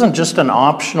 This isn't just an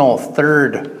optional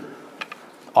third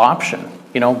option,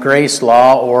 grace,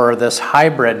 law, or this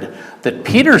hybrid that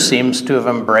Peter seems to have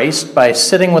embraced by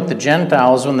sitting with the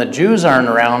Gentiles when the Jews aren't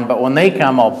around, but when they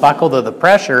come, I'll buckle to the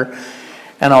pressure,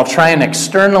 and I'll try and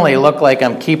externally look like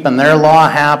I'm keeping their law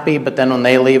happy, but then when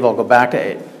they leave, I'll go back to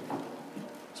it.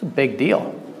 It's a big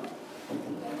deal.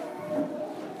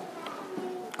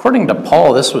 According to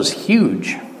Paul, this was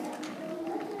huge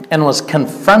and was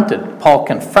confronted. Paul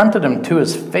confronted him to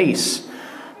his face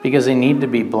because he needed to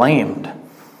be blamed.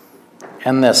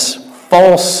 And this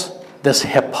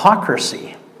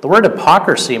hypocrisy. The word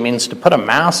hypocrisy means to put a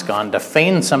mask on, to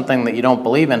feign something that you don't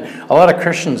believe in. A lot of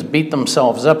Christians beat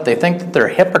themselves up. They think that they're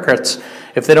hypocrites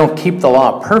if they don't keep the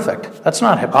law perfect. That's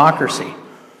not hypocrisy.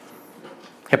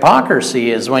 Hypocrisy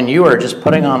is when you are just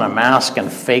putting on a mask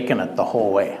and faking it the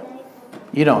whole way.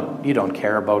 You don't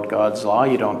care about God's law.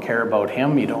 You don't care about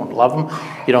him. You don't love him.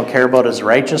 You don't care about his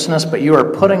righteousness, but you are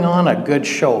putting on a good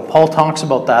show. Paul talks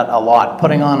about that a lot,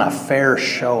 putting on a fair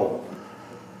show.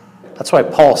 That's why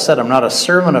Paul said, I'm not a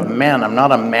servant of men. I'm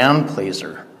not a man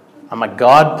pleaser. I'm a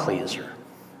God pleaser.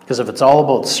 Because if it's all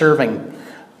about serving,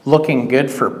 looking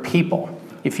good for people,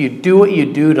 if you do what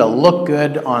you do to look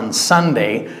good on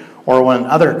Sunday or when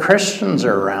other Christians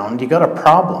are around, you got a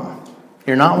problem.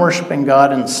 You're not worshiping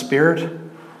God in spirit,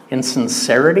 in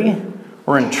sincerity,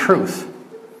 or in truth.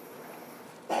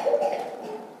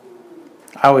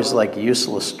 I always like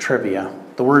useless trivia.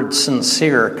 The word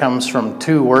sincere comes from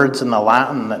two words in the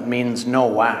Latin that means no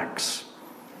wax.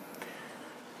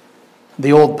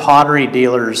 The old pottery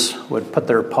dealers would put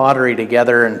their pottery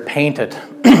together and paint it.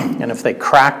 And if they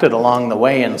cracked it along the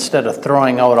way, instead of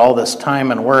throwing out all this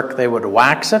time and work, they would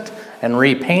wax it and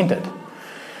repaint it.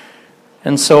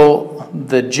 And so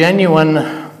the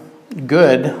genuine,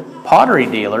 good pottery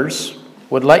dealers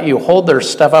would let you hold their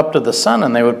stuff up to the sun,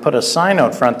 and they would put a sign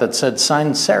out front that said,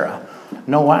 "Signed Sarah,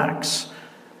 no wax."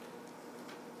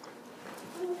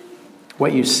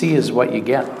 What you see is what you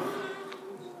get.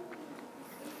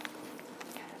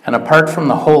 And apart from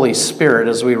the Holy Spirit,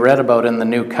 as we read about in the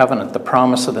New Covenant, the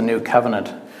promise of the New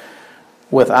Covenant,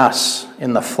 with us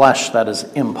in the flesh, that is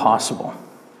impossible.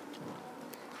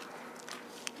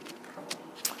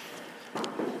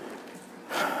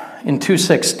 In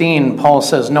 2:16, Paul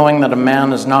says, knowing that a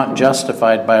man is not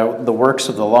justified by the works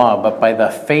of the law, but by the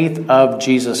faith of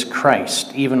Jesus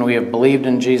Christ. Even we have believed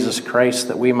in Jesus Christ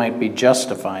that we might be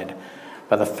justified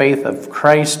by the faith of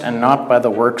Christ and not by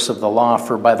the works of the law.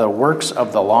 For by the works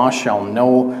of the law shall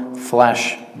no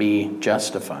flesh be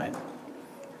justified.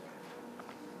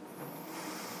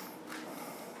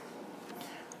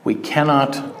 We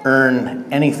cannot earn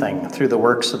anything through the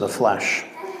works of the flesh.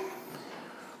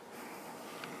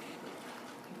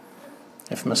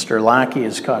 If Mr. Lackey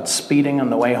is caught speeding on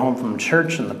the way home from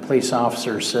church and the police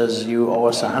officer says, "You owe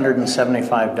us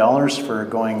 $175 for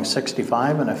going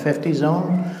 65 in a 50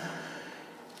 zone,"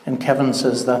 and Kevin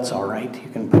says, "That's all right, you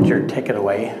can put your ticket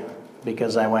away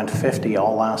because I went 50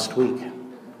 all last week," it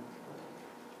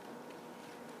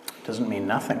doesn't mean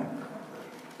nothing.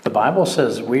 The Bible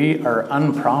says we are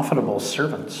unprofitable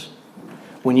servants.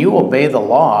 When you obey the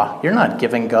law, you're not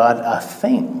giving God a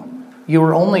thing. You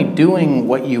are only doing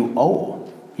what you owe.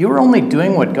 You are only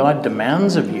doing what God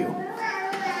demands of you.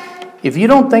 If you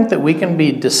don't think that we can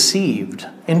be deceived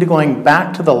into going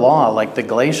back to the law like the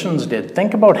Galatians did,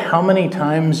 think about how many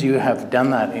times you have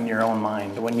done that in your own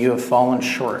mind when you have fallen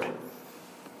short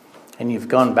and you've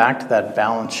gone back to that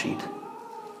balance sheet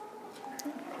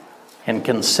and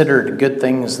considered good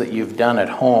things that you've done at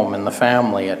home, in the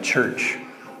family, at church.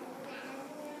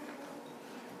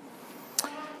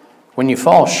 When you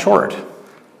fall short,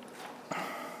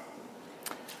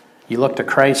 you look to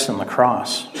Christ and the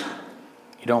cross.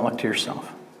 You don't look to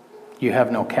yourself. You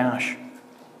have no cash.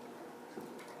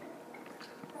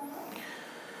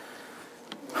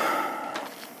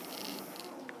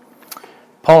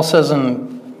 Paul says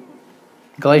in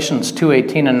Galatians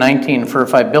 2:18 and 19, "For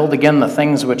if I build again the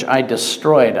things which I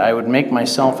destroyed, I would make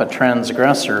myself a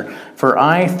transgressor. For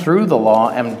I, through the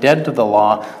law, am dead to the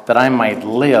law, that I might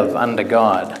live unto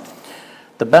God."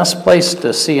 The best place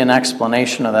to see an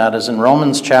explanation of that is in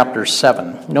Romans chapter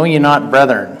 7. "Know ye not,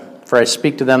 brethren, for I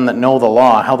speak to them that know the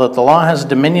law, how that the law has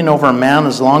dominion over a man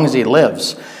as long as he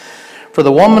lives. For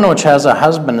the woman which has a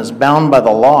husband is bound by the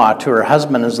law to her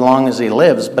husband as long as he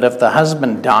lives. But if the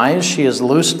husband dies, she is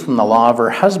loosed from the law of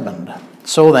her husband.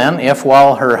 So then, if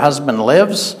while her husband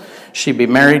lives, she be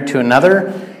married to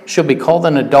another, she'll be called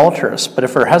an adulteress. But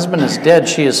if her husband is dead,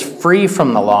 she is free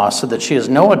from the law, so that she is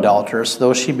no adulteress,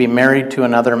 though she be married to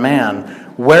another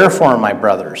man. Wherefore, my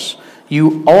brothers,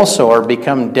 you also are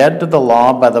become dead to the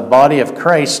law by the body of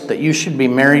Christ, that you should be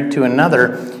married to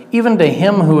another, even to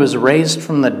him who is raised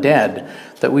from the dead,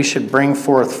 that we should bring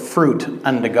forth fruit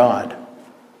unto God."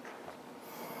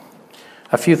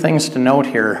 A few things to note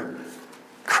here.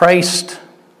 Christ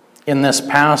in this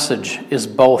passage is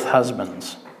both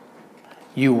husbands.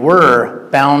 You were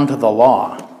bound to the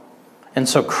law. And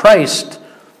so Christ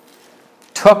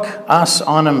took us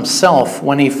on himself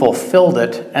when he fulfilled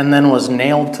it and then was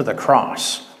nailed to the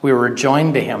cross. We were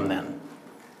joined to him then.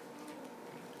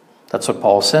 That's what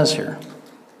Paul says here.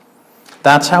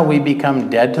 That's how we become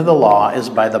dead to the law, is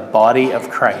by the body of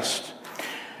Christ.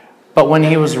 But when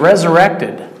he was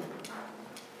resurrected,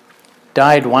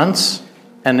 died once,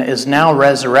 and is now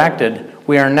resurrected,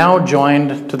 we are now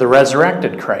joined to the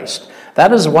resurrected Christ.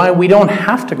 That is why we don't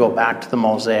have to go back to the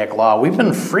Mosaic law. We've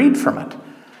been freed from it.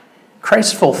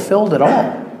 Christ fulfilled it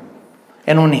all.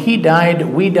 And when he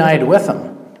died, we died with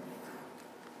him,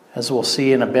 as we'll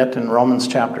see in a bit in Romans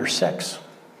chapter 6.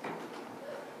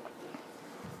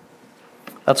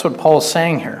 That's what Paul's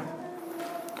saying here.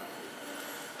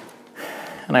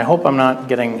 And I hope I'm not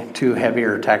getting too heavy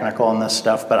or technical on this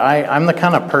stuff, but I'm the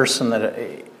kind of person that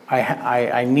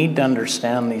I need to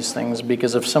understand these things,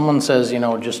 because if someone says,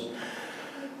 just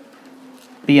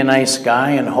be a nice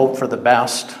guy and hope for the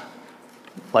best,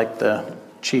 like the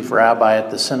chief rabbi at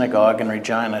the synagogue in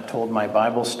Regina told my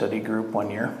Bible study group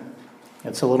one year,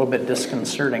 it's a little bit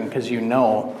disconcerting, because you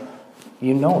know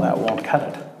that won't cut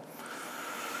it.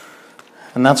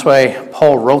 And that's why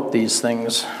Paul wrote these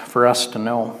things for us to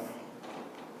know.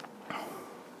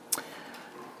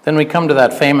 Then we come to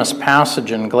that famous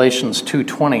passage in Galatians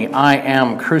 2:20, I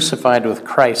am crucified with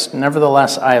Christ.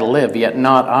 Nevertheless I live, yet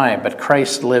not I, but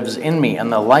Christ lives in me.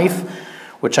 And the life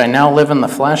which I now live in the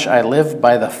flesh, I live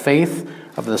by the faith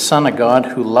of the Son of God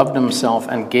who loved himself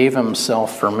and gave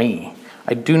himself for me.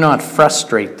 I do not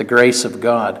frustrate the grace of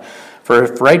God. For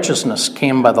if righteousness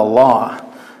came by the law,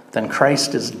 then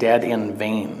Christ is dead in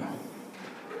vain.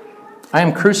 I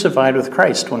am crucified with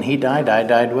Christ. When he died, I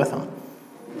died with him.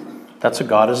 That's what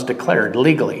God has declared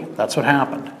legally. That's what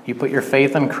happened. You put your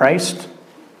faith in Christ,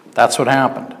 that's what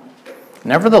happened.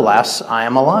 Nevertheless, I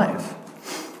am alive.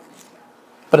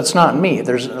 But it's not me.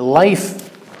 There's life,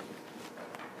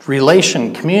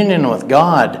 relation, communion with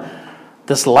God.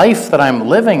 This life that I'm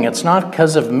living, it's not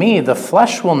because of me. The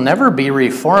flesh will never be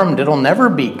reformed. It'll never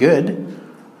be good.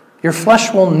 Your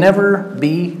flesh will never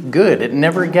be good. It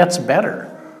never gets better.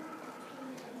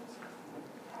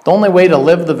 The only way to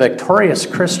live the victorious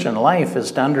Christian life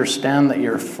is to understand that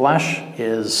your flesh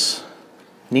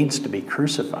needs to be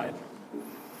crucified.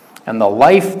 And the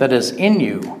life that is in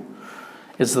you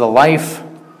is the life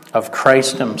of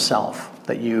Christ himself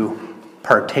that you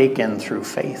partake in through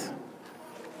faith.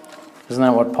 Isn't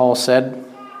that what Paul said?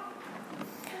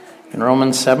 In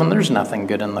Romans 7, there's nothing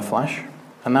good in the flesh.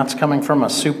 And that's coming from a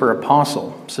super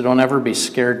apostle, so don't ever be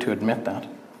scared to admit that.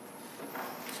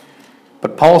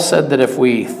 But Paul said that if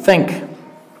we think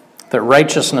that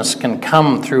righteousness can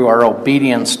come through our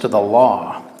obedience to the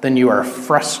law, then you are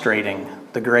frustrating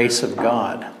the grace of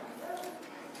God.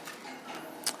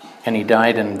 And he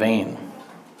died in vain.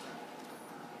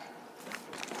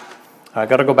 I've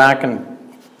got to go back and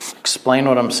explain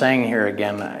what I'm saying here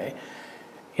again.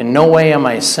 In no way am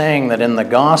I saying that in the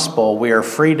gospel we are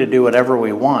free to do whatever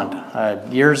we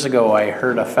want. Years ago I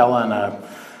heard a fella in a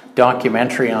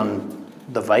documentary on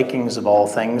the Vikings of all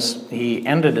things. He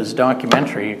ended his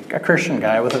documentary, a Christian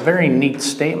guy, with a very neat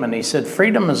statement. He said,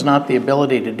 freedom is not the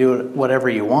ability to do whatever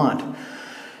you want.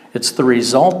 It's the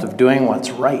result of doing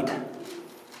what's right.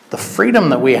 The freedom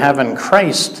that we have in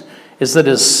Christ is that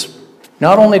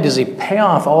not only does he pay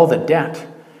off all the debt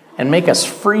and make us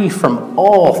free from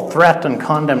all threat and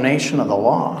condemnation of the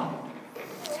law,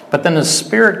 but then his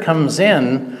Spirit comes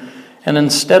in, and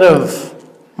instead of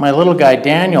my little guy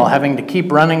Daniel having to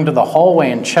keep running to the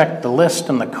hallway and check the list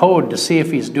and the code to see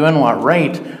if he's doing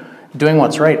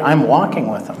what's right, I'm walking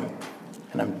with him.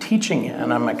 And I'm teaching him,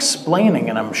 and I'm explaining,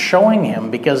 and I'm showing him,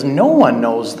 because no one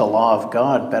knows the law of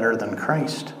God better than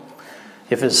Christ.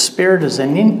 If his Spirit is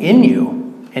in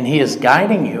you, and he is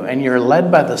guiding you, and you're led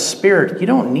by the Spirit, you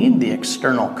don't need the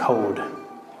external code.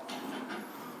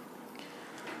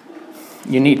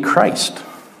 You need Christ,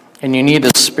 and you need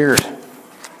his Spirit.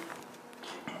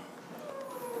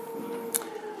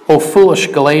 O foolish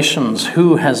Galatians,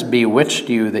 who has bewitched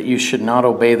you that you should not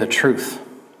obey the truth?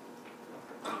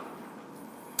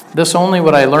 This only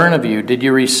would I learn of you. Did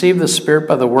you receive the Spirit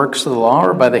by the works of the law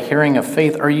or by the hearing of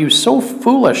faith? Are you so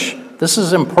foolish? This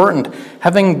is important.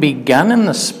 Having begun in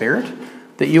the Spirit,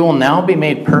 that you will now be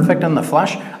made perfect in the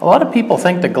flesh? A lot of people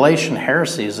think the Galatian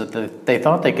heresy is that they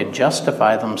thought they could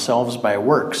justify themselves by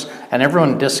works, and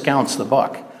everyone discounts the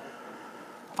book.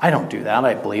 I don't do that.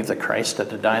 I believe that Christ had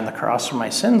to die on the cross for my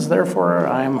sins, therefore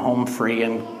I'm home free,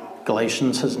 and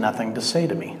Galatians has nothing to say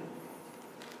to me.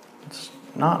 It's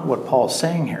not what Paul's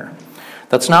saying here.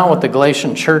 That's not what the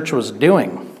Galatian church was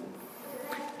doing.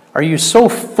 Are you so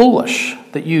foolish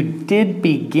that you did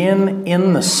begin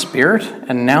in the Spirit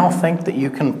and now think that you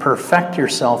can perfect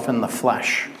yourself in the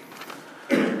flesh?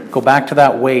 Go back to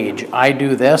that wage. I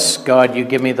do this. God, you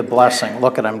give me the blessing.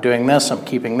 Look, I'm doing this. I'm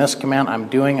keeping this command. I'm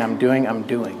doing.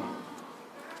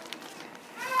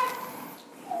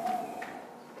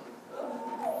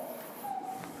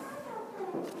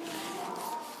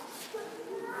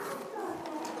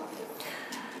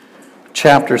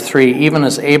 Chapter 3, even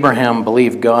as Abraham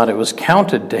believed God, it was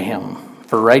counted to him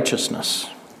for righteousness.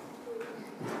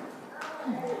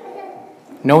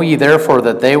 Know ye therefore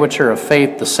that they which are of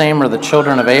faith, the same are the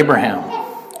children of Abraham.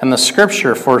 And the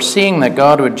Scripture, foreseeing that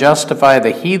God would justify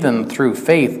the heathen through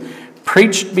faith,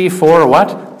 preached before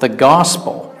what? The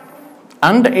gospel.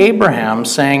 Unto Abraham,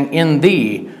 saying, in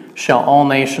thee shall all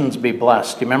nations be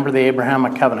blessed. Do you remember the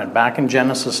Abrahamic covenant? Back in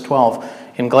Genesis 12.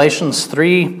 In Galatians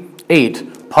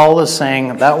 3:8, Paul is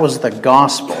saying that was the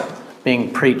gospel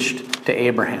being preached to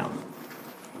Abraham.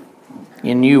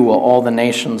 In you will all the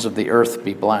nations of the earth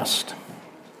be blessed.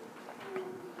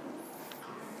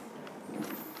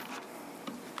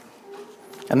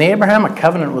 And the Abrahamic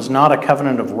covenant was not a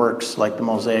covenant of works like the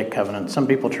Mosaic covenant. Some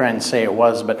people try and say it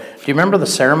was, but do you remember the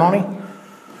ceremony?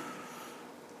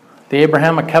 The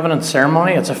Abrahamic covenant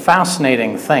ceremony, it's a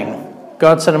fascinating thing.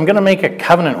 God said, I'm going to make a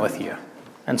covenant with you.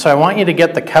 And so I want you to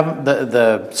get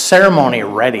the ceremony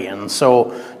ready. And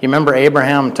so you remember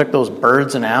Abraham took those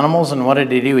birds and animals, and what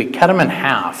did he do? He cut them in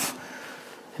half.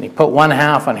 And he put one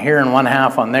half on here and one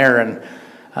half on there.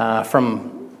 And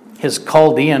from his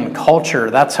Chaldean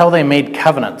culture, that's how they made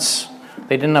covenants.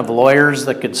 They didn't have lawyers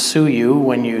that could sue you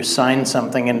when you signed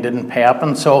something and didn't pay up.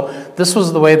 And so this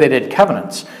was the way they did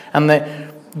covenants. And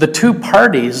the two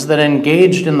parties that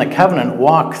engaged in the covenant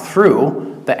walked through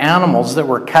the animals that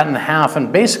were cut in half.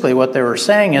 And basically what they were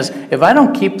saying is, if I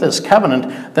don't keep this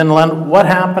covenant, then what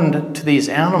happened to these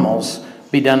animals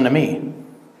be done to me?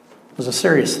 It was a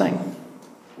serious thing.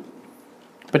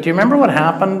 But do you remember what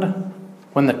happened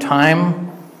when the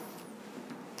time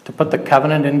to put the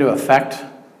covenant into effect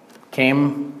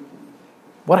came?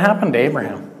 What happened to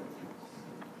Abraham?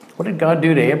 What did God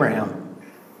do to Abraham?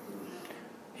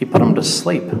 He put him to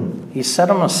sleep. He set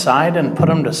him aside and put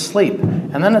him to sleep.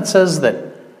 And then it says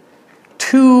that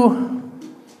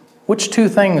which two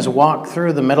things walk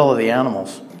through the middle of the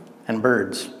animals and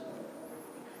birds?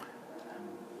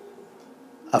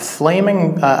 A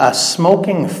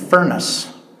smoking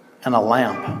furnace and a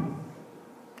lamp.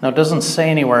 Now, it doesn't say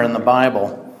anywhere in the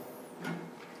Bible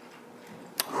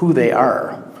who they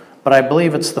are, but I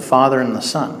believe it's the Father and the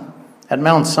Son. At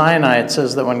Mount Sinai, it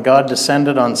says that when God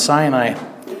descended on Sinai,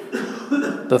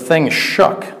 the thing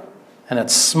shook and it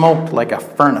smoked like a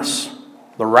furnace.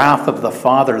 The wrath of the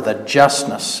Father, the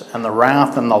justness and the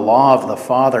wrath and the law of the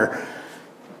Father,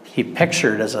 he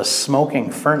pictured as a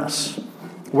smoking furnace.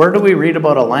 Where do we read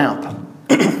about a lamp?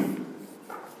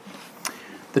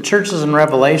 The churches in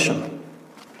Revelation,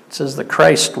 it says that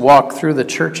Christ walked through the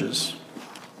churches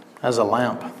as a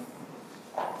lamp.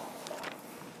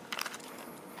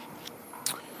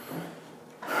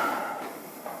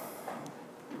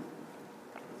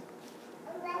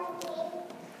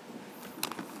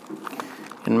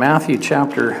 In Matthew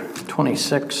chapter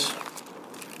 26,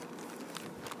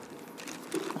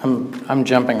 I'm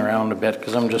jumping around a bit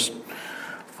because I'm just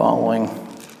following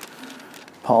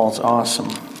Paul's awesome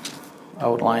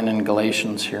outline in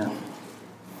Galatians here.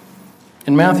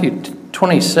 In Matthew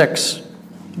 26,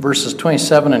 verses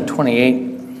 27 and 28,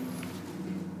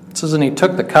 it says, And he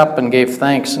took the cup and gave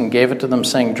thanks and gave it to them,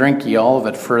 saying, Drink ye all of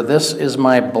it, for this is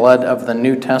my blood of the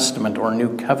New Testament, or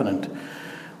New Covenant,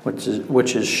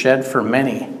 which is shed for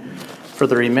many for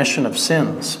the remission of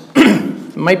sins.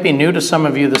 It might be new to some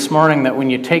of you this morning that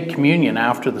when you take communion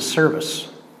after the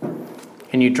service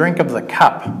and you drink of the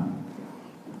cup,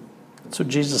 that's what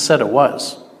Jesus said it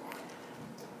was.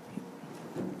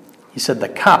 He said the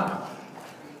cup,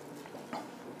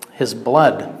 his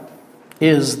blood,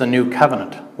 is the new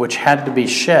covenant, which had to be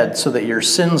shed so that your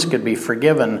sins could be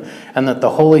forgiven and that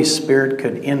the Holy Spirit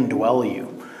could indwell you.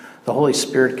 The Holy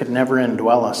Spirit could never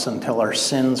indwell us until our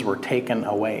sins were taken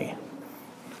away.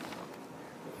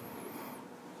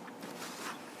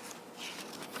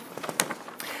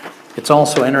 It's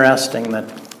also interesting that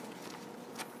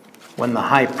when the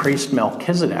high priest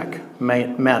Melchizedek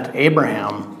met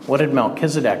Abraham, what did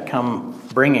Melchizedek come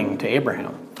bringing to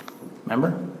Abraham? Remember?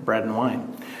 Bread and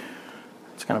wine.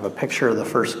 It's kind of a picture of the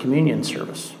first communion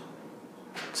service.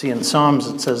 See, in Psalms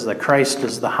it says that Christ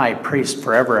is the high priest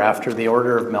forever after the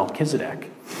order of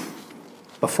Melchizedek.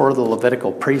 Before the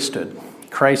Levitical priesthood,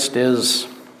 Christ is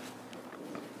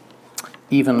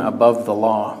even above the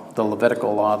law, the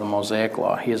Levitical law, the Mosaic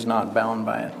law. He is not bound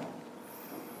by it.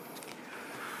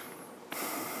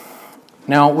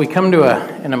 Now, we come to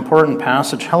an important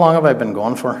passage. How long have I been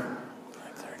going for?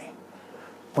 5:30.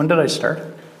 When did I start?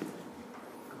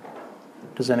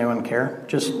 Does anyone care?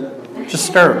 Just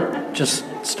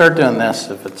start doing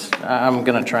this. I'm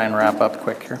going to try and wrap up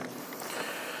quick here.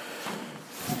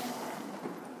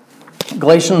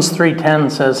 Galatians 3:10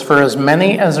 says, For as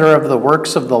many as are of the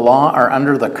works of the law are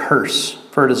under the curse.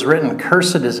 For it is written,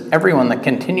 Cursed is everyone that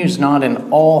continues not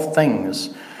in all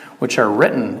things which are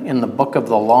written in the book of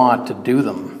the law to do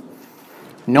them.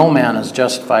 No man is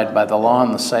justified by the law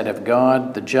in the sight of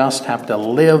God. The just have to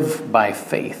live by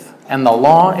faith. And the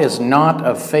law is not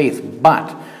of faith,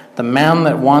 but the man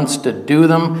that wants to do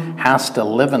them has to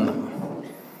live in them.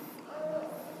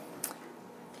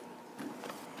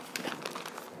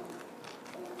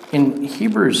 In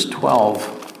Hebrews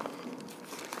 12,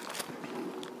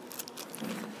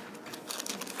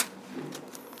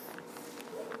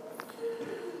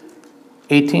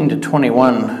 (18 to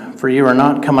 21), For you are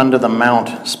not come unto the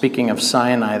mount, speaking of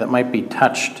Sinai, that might be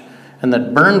touched, and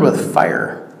that burned with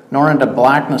fire, nor unto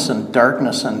blackness and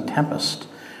darkness and tempest,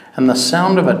 and the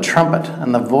sound of a trumpet,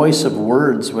 and the voice of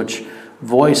words which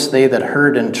voice they that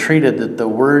heard entreated that the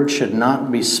word should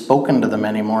not be spoken to them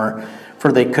any more,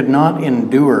 for they could not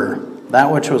endure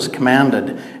that which was commanded.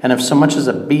 And if so much as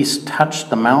a beast touched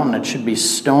the mountain, it should be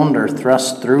stoned or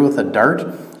thrust through with a dart.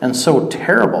 And so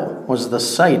terrible was the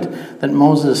sight that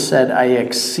Moses said, I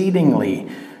exceedingly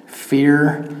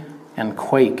fear and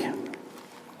quake.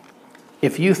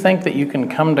 If you think that you can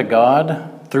come to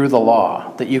God through the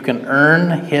law, that you can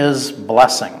earn his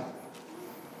blessing,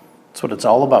 that's what it's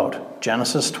all about.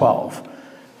 Genesis 12,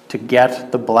 to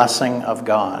get the blessing of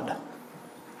God.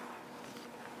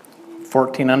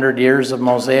 1,400 years of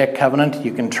Mosaic covenant,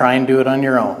 you can try and do it on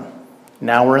your own.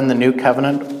 Now we're in the new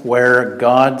covenant where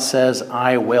God says,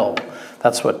 I will.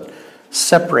 That's what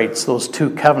separates those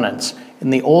two covenants. In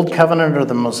the old covenant or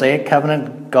the Mosaic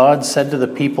covenant, God said to the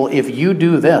people, if you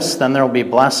do this, then there will be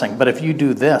blessing. But if you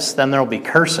do this, then there will be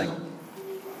cursing.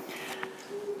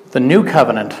 The new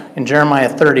covenant, in Jeremiah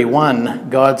 31,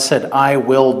 God said, I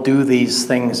will do these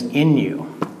things in you.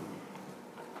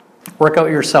 Work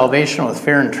out your salvation with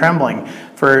fear and trembling,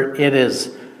 for it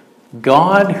is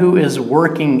God who is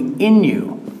working in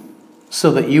you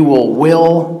so that you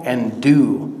will and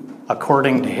do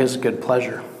according to his good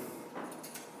pleasure.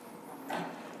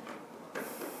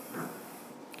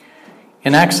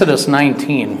 In Exodus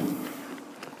 19,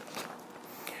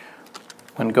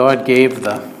 when God gave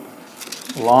the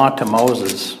law to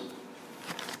Moses,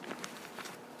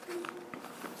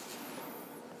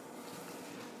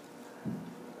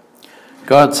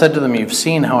 God said to them, you've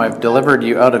seen how I've delivered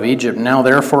you out of Egypt. Now,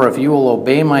 therefore, if you will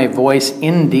obey my voice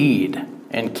indeed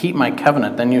and keep my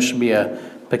covenant, then you shall be a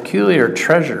peculiar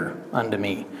treasure unto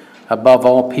me above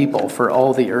all people, for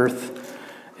all the earth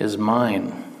is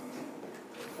mine.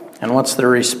 And what's their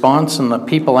response? And the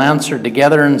people answered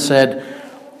together and said,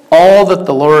 all that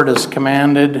the Lord has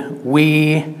commanded,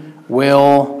 we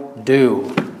will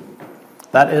do.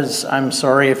 That is, I'm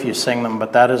sorry if you sing them,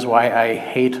 but that is why I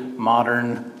hate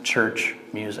modern church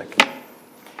music.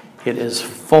 It is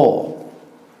full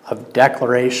of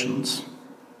declarations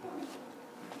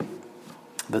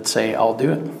that say, I'll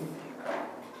do it.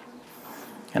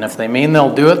 And if they mean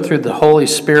they'll do it through the Holy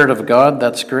Spirit of God,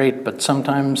 that's great, but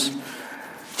sometimes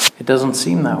it doesn't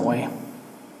seem that way.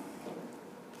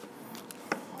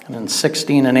 And in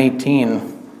 16 and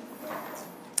 18,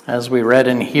 as we read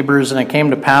in Hebrews, and it came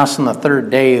to pass on the third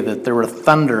day that there were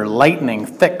thunder, lightning,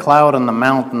 thick cloud on the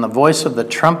mount, and the voice of the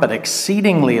trumpet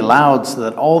exceedingly loud, so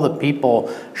that all the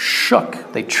people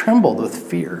shook. They trembled with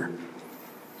fear.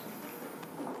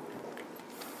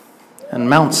 And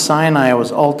Mount Sinai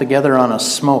was altogether on a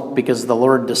smoke, because the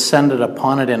Lord descended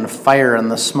upon it in fire,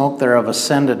 and the smoke thereof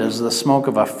ascended as the smoke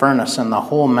of a furnace, and the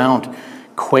whole mount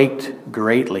quaked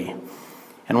greatly.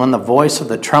 And when the voice of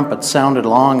the trumpet sounded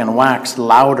long and waxed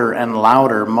louder and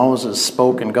louder, Moses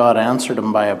spoke, and God answered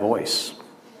him by a voice.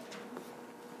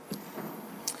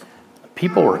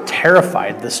 People were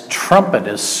terrified. This trumpet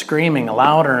is screaming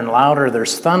louder and louder.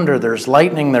 There's thunder, there's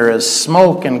lightning, there is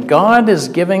smoke, and God is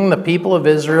giving the people of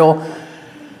Israel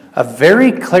a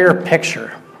very clear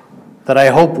picture that I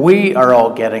hope we are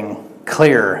all getting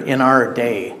clear in our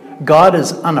day. God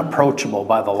is unapproachable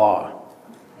by the law.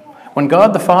 When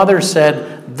God the Father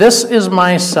said, this is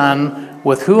my Son,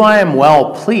 with whom I am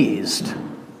well pleased,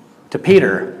 to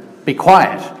Peter, be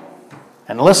quiet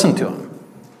and listen to him.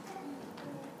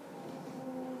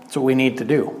 That's what we need to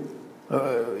do.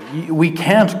 We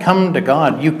can't come to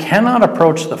God. You cannot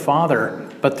approach the Father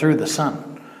but through the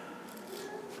Son.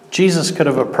 Jesus could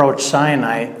have approached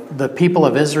Sinai. The people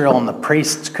of Israel and the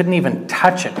priests couldn't even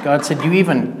touch it. God said, you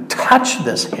even touch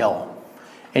this hill,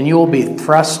 and you will be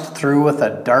thrust through with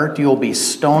a dart. You will be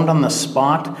stoned on the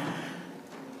spot.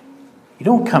 You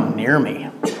don't come near me,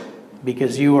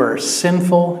 because you are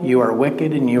sinful, you are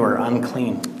wicked, and you are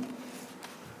unclean.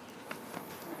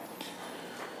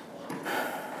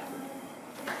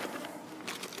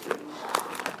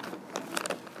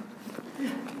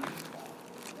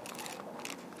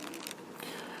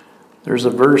 There's a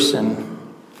verse in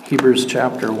Hebrews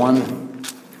chapter 1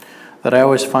 that I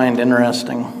always find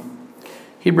interesting.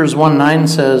 Hebrews 1:9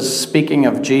 says, speaking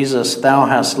of Jesus, thou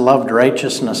hast loved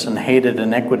righteousness and hated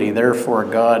iniquity. Therefore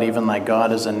God, even thy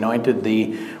God, has anointed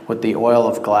thee with the oil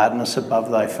of gladness above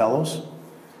thy fellows.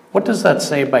 What does that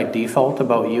say by default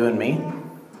about you and me?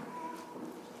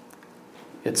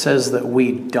 It says that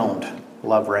we don't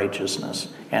love righteousness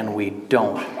and we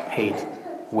don't hate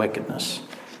wickedness.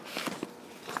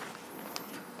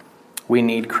 We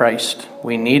need Christ.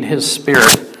 We need his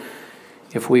Spirit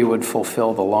if we would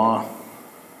fulfill the law.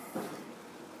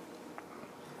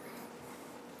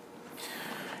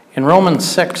 In Romans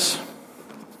 6,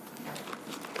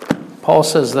 Paul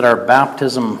says that our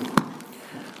baptism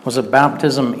was a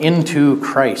baptism into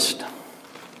Christ.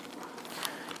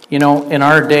 You know, in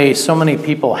our day, so many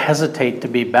people hesitate to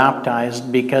be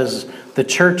baptized because the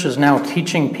church is now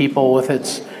teaching people with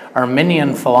its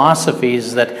Arminian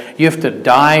philosophies that you have to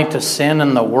die to sin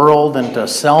and the world and to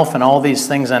self and all these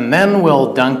things, and then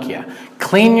we'll dunk you.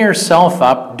 Clean yourself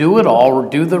up, do it all,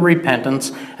 do the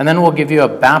repentance, and then we'll give you a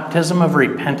baptism of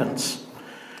repentance.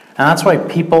 And that's why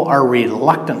people are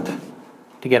reluctant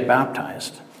to get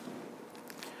baptized.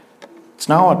 It's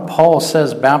not what Paul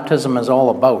says baptism is all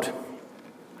about.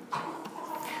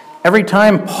 Every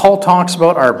time Paul talks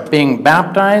about our being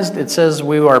baptized, it says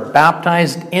we are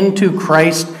baptized into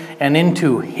Christ and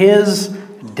into his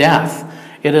death.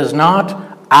 It is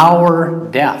not our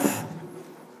death.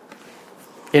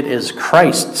 It is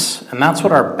Christ's. And that's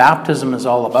what our baptism is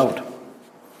all about.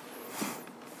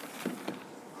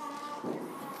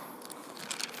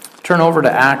 Turn over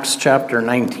to Acts chapter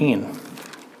 19.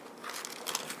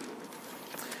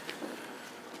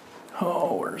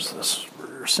 Oh, where's this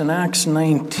verse? In Acts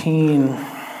 19.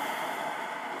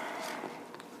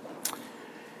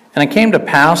 And it came to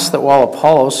pass that while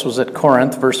Apollos was at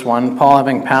Corinth, verse 1, Paul,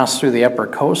 having passed through the upper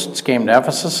coasts, came to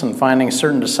Ephesus, and finding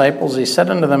certain disciples, he said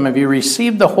unto them, Have you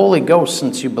received the Holy Ghost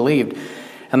since you believed?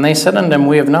 And they said unto him,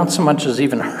 We have not so much as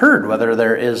even heard whether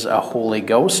there is a Holy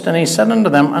Ghost. And he said unto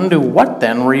them, Unto what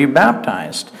then were you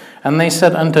baptized? And they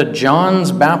said, Unto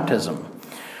John's baptism.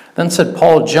 Then said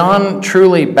Paul, John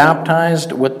truly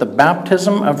baptized with the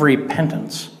baptism of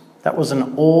repentance. That was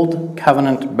an old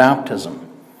covenant baptism.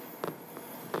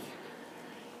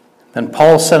 Then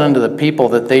Paul said unto the people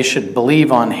that they should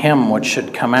believe on him which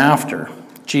should come after,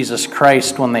 Jesus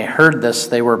Christ. When they heard this,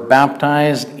 they were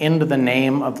baptized into the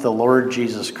name of the Lord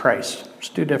Jesus Christ. There's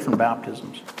two different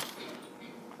baptisms.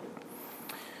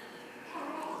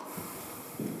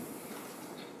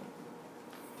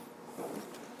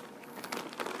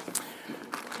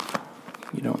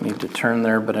 You don't need to turn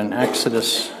there, but in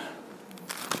Exodus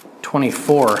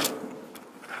 24,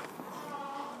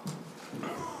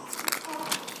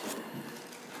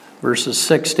 verses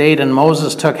 6 to 8, And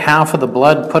Moses took half of the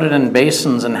blood, put it in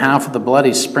basins, and half of the blood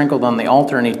he sprinkled on the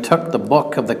altar. And he took the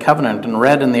book of the covenant and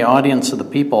read in the audience of the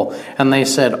people. And they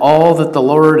said, All that the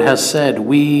Lord has said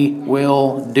we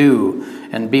will do,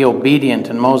 and be obedient.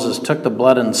 And Moses took the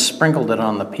blood and sprinkled it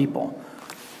on the people.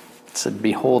 It said,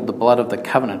 Behold the blood of the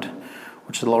covenant,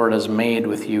 which the Lord has made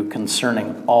with you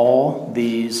concerning all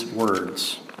these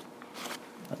words.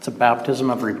 That's a baptism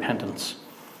of repentance.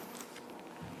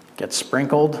 Get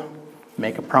sprinkled,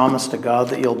 make a promise to God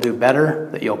that you'll do better,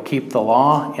 that you'll keep the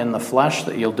law in the flesh,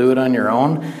 that you'll do it on your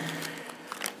own.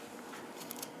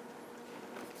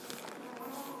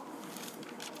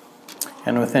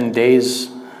 And within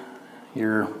days,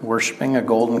 you're worshiping a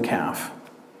golden calf.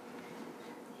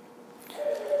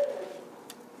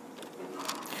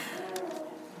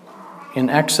 In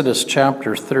Exodus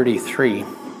chapter 33,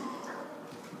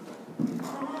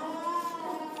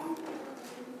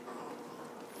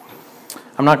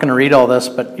 I'm not going to read all this,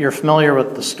 but you're familiar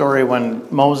with the story when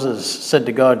Moses said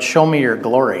to God, Show me your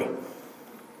glory.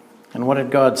 And what did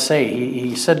God say?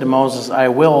 He said to Moses, I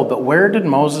will, but where did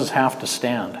Moses have to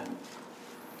stand?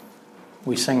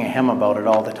 We sing a hymn about it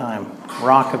all the time.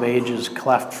 Rock of Ages,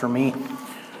 cleft for me.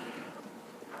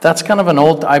 That's kind of an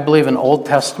Old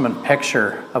Testament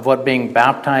picture of what being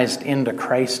baptized into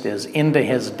Christ is, into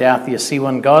his death. You see,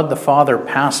 when God the Father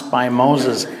passed by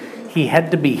Moses, he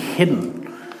had to be hidden.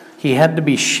 He had to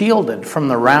be shielded from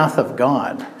the wrath of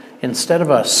God. Instead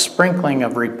of a sprinkling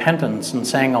of repentance and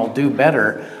saying, I'll do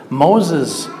better,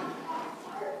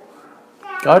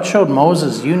 God showed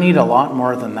Moses, you need a lot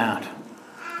more than that.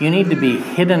 You need to be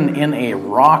hidden in a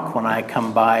rock when I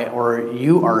come by, or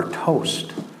you are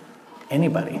toast.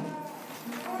 Anybody.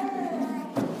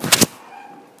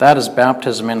 That is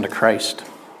baptism into Christ.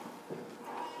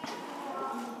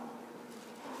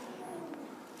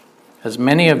 As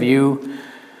many of you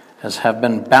as have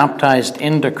been baptized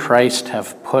into Christ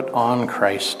have put on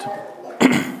Christ.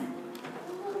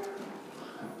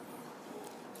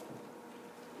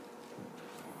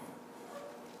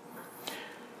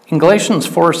 In Galatians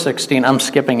 4:16, I'm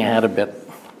skipping ahead a bit.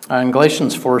 In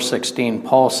Galatians 4:16,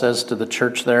 Paul says to the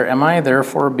church there, Am I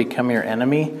therefore become your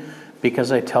enemy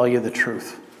because I tell you the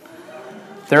truth?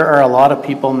 There are a lot of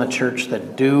people in the church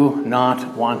that do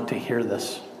not want to hear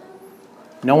this.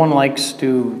 No one likes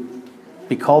to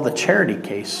be called a charity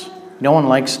case. No one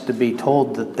likes to be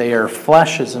told that their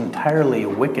flesh is entirely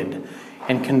wicked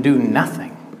and can do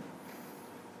nothing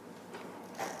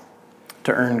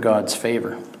to earn God's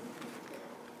favor.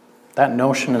 That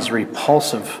notion is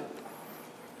repulsive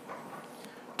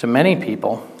to many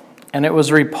people, And it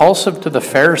was repulsive to the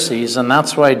Pharisees, and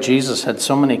that's why Jesus had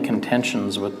so many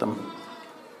contentions with them.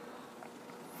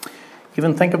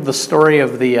 Even think of the story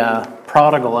of the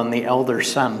prodigal and the elder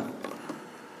son.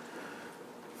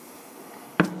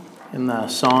 In the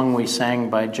song we sang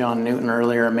by John Newton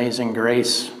earlier, Amazing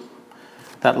Grace,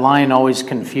 that line always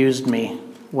confused me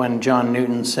when John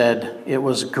Newton said, "It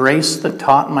was grace that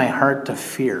taught my heart to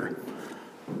fear,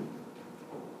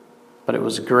 but it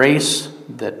was grace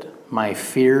that my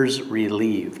fears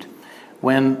relieved."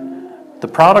 When the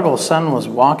prodigal son was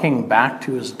walking back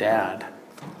to his dad,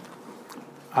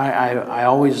 I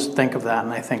always think of that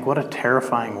and I think, what a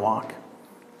terrifying walk.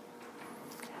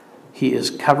 He is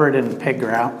covered in pig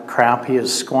crap. He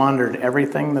has squandered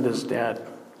everything that his dad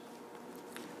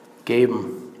gave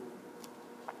him.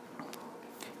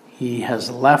 He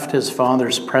has left his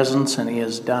father's presence and he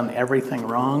has done everything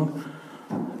wrong.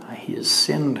 He has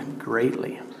sinned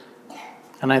greatly.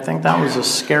 And I think that was a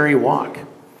scary walk.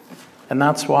 And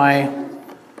that's why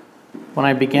when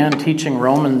I began teaching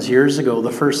Romans years ago,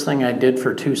 the first thing I did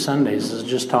for 2 Sundays is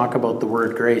just talk about the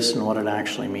word grace and what it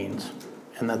actually means.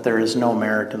 And that there is no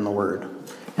merit in the word.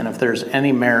 And if there's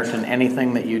any merit in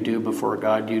anything that you do before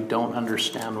God, you don't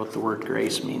understand what the word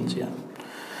grace means yet.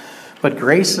 But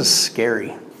grace is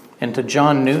scary. And to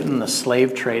John Newton, the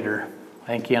slave trader, I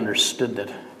think he understood that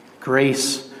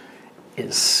grace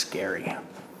is scary.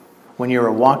 When you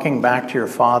are walking back to your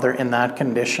father in that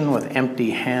condition with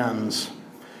empty hands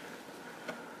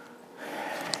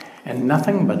and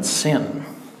nothing but sin,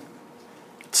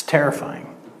 it's terrifying.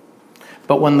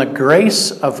 But when the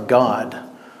grace of God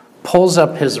pulls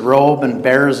up his robe and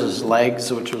bares his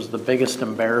legs, which was the biggest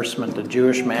embarrassment a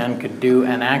Jewish man could do,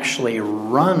 and actually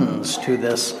runs to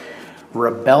this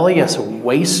rebellious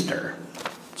waster.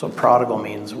 That's what prodigal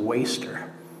means, waster.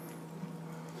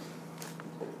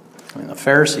 I mean, the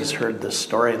Pharisees heard this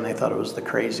story and they thought it was the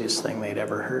craziest thing they'd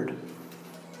ever heard.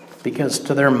 Because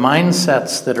to their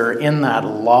mindsets that are in that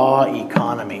law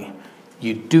economy,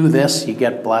 you do this, you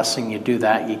get blessing. You do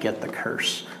that, you get the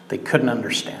curse. They couldn't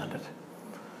understand it.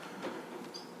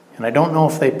 And I don't know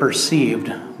if they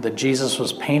perceived that Jesus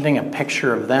was painting a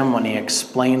picture of them when he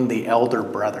explained the elder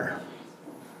brother.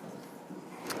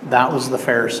 That was the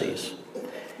Pharisees.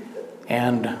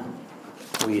 And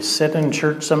we sit in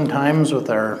church sometimes with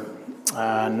our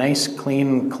nice,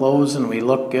 clean clothes and we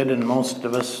look good, and most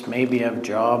of us maybe have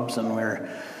jobs and we're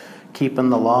keeping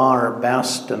the law our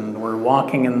best and we're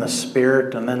walking in the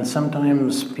Spirit, and then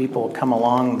sometimes people come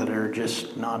along that are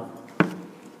just not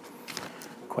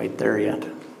quite there yet.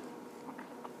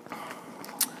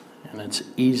 And it's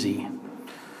easy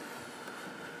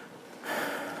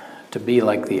to be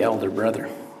like the elder brother.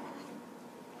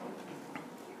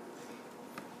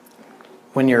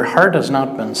 When your heart has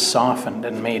not been softened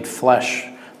and made flesh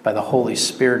by the Holy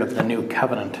Spirit of the new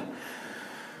covenant,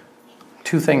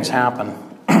 2 things happen.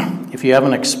 If you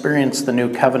haven't experienced the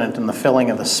new covenant and the filling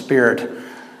of the Spirit,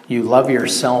 you love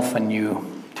yourself and you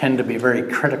tend to be very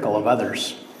critical of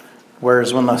others.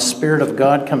 Whereas when the Spirit of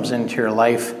God comes into your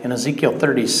life, in Ezekiel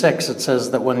 36, it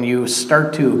says that when you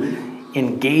start to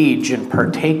engage and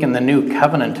partake in the new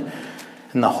covenant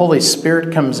and the Holy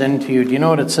Spirit comes into you, do you know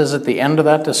what it says at the end of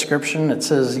that description? It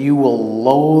says you will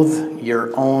loathe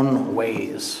your own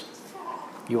ways.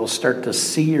 You will start to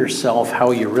see yourself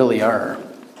how you really are,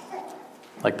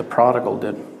 like the prodigal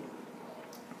did.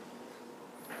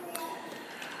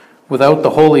 Without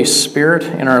the Holy Spirit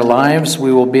in our lives,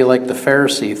 we will be like the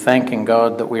Pharisee, thanking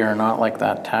God that we are not like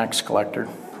that tax collector.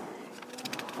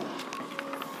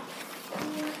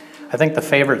 I think the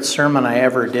favorite sermon I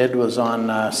ever did was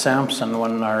on Samson,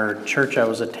 when our church I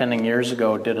was attending years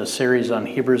ago did a series on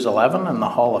Hebrews 11 and the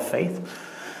Hall of Faith.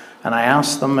 And I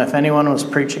asked them if anyone was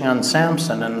preaching on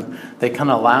Samson, and they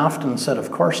kind of laughed and said,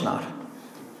 "Of course not."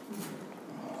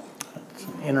 That's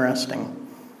an interesting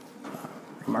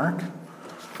remark.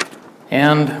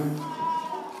 And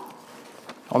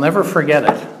I'll never forget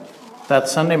it. That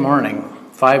Sunday morning,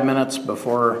 5 minutes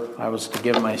before I was to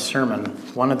give my sermon,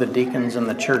 one of the deacons in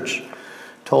the church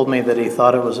told me that he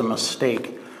thought it was a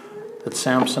mistake that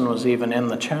Samson was even in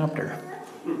the chapter.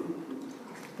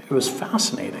 It was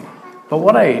fascinating. But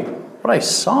what I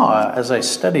saw as I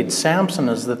studied Samson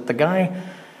is that the guy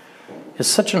is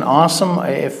such an awesome...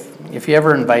 If you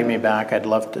ever invite me back, I'd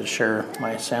love to share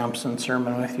my Samson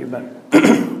sermon with you, but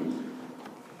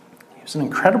he was an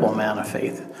incredible man of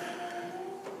faith.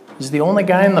 He's the only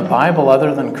guy in the Bible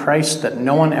other than Christ that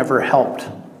no one ever helped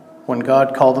when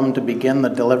God called him to begin the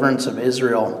deliverance of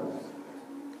Israel.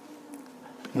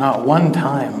 Not one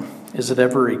time is it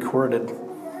ever recorded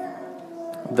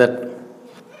that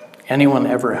anyone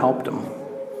ever helped him.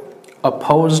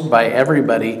 Opposed by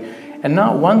everybody, And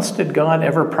not once did God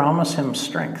ever promise him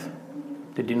strength.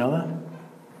 Did you know that?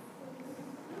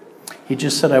 He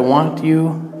just said, I want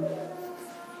you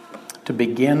to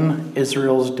begin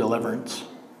Israel's deliverance.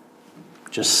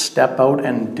 Just step out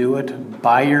and do it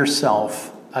by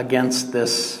yourself against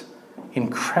this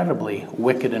incredibly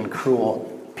wicked and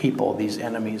cruel people, these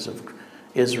enemies of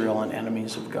Israel and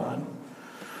enemies of God.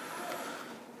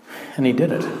 And he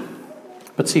did it.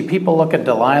 But see, people look at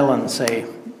Delilah and say,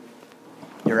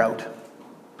 you're out.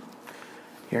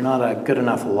 You're not a good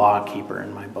enough law keeper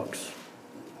in my books.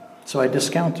 So I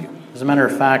discount you. As a matter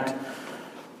of fact,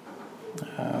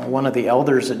 one of the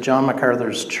elders at John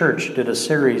MacArthur's church did a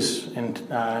series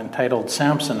entitled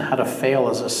Samson, How to Fail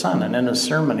as a Son. And in his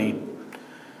sermon,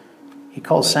 he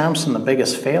calls Samson the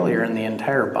biggest failure in the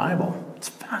entire Bible. It's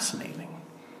fascinating.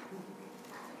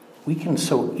 We can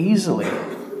so easily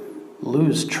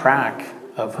lose track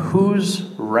of whose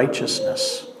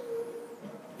righteousness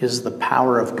is the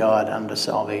power of God unto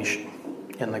salvation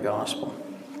in the gospel.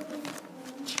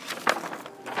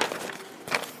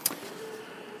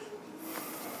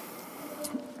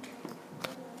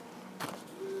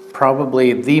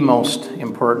 Probably the most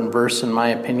important verse, in my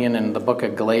opinion, in the book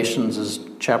of Galatians is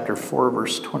chapter 4,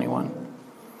 verse 21.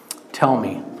 Tell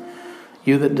me,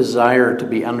 you that desire to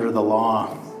be under the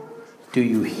law, do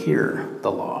you hear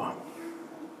the law?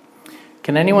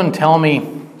 Can anyone tell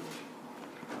me,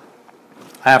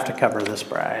 I have to cover this,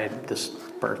 this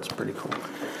part's pretty cool.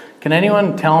 Can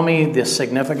anyone tell me the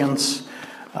significance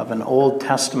of an Old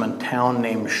Testament town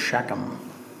named Shechem?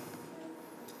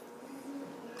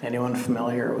 Anyone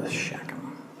familiar with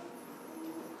Shechem?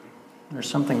 There's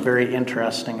something very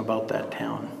interesting about that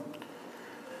town.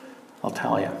 I'll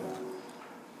tell you.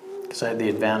 Because I had the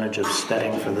advantage of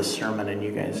studying for this sermon and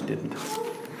you guys didn't.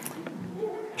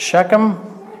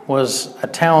 Shechem was a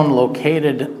town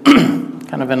located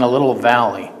kind of in a little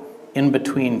valley in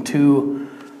between two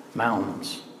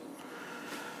mountains.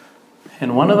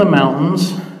 And one of the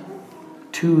mountains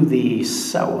to the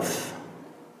south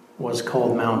was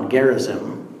called Mount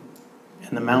Gerizim,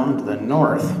 and the mountain to the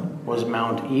north was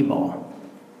Mount Ebal.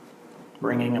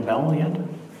 Ringing a bell yet?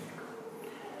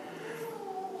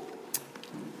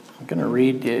 I'm going to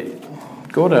read,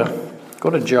 go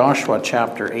to Joshua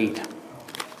chapter 8.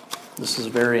 This is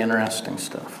very interesting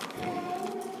stuff.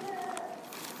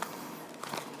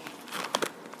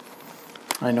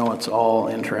 I know it's all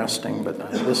interesting,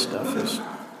 but this stuff is,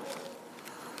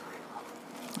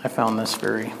 I found this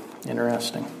very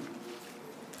interesting.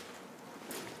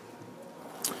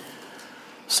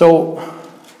 So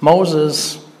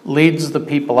Moses leads the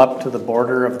people up to the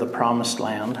border of the promised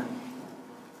land.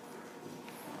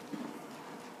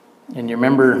 And you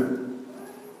remember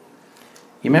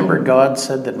God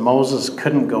said that Moses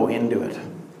couldn't go into it.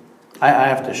 I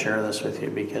have to share this with you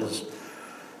because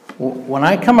when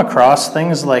I come across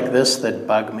things like this that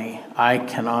bug me, I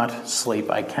cannot sleep.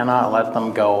 I cannot let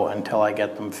them go until I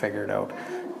get them figured out.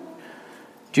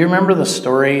 Do you remember the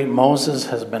story? Moses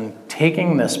has been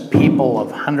taking this people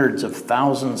of hundreds of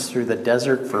thousands through the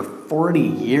desert for 40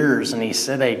 years, and he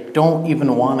said, I don't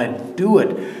even want to do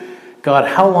it. God,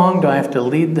 how long do I have to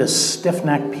lead this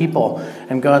stiff-necked people?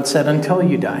 And God said, until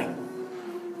you die.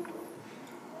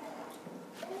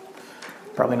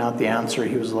 Probably not the answer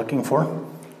he was looking for.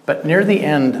 But near the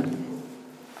end,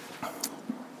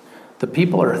 the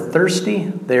people are thirsty.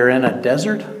 They're in a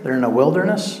desert. They're in a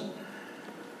wilderness.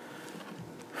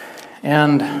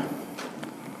 And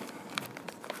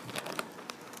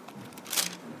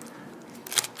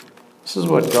this is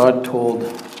what God told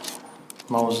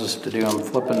Moses to do. I'm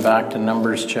flipping back to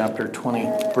Numbers chapter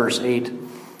 20, verse 8.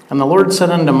 And the Lord said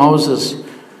unto Moses,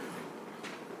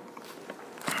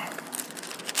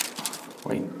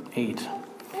 8.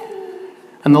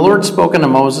 And the Lord spoke unto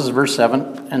Moses, verse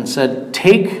 7, and said,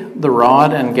 Take the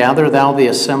rod and gather thou the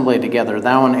assembly together,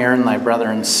 thou and Aaron thy brother,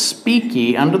 and speak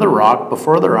ye unto the rock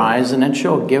before their eyes, and it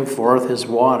shall give forth his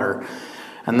water.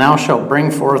 And thou shalt bring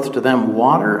forth to them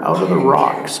water out of the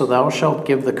rock, so thou shalt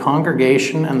give the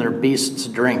congregation and their beasts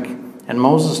drink. And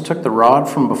Moses took the rod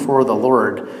from before the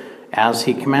Lord, as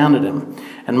he commanded him.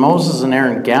 And Moses and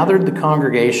Aaron gathered the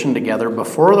congregation together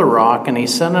before the rock, and he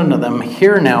said unto them,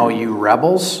 Hear now, you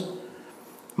rebels,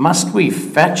 must we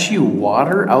fetch you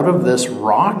water out of this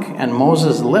rock? And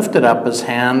Moses lifted up his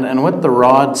hand, and with the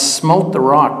rod smote the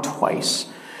rock twice.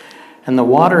 And the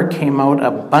water came out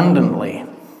abundantly,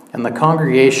 and the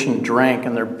congregation drank,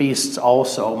 and their beasts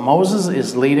also. Moses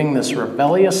is leading this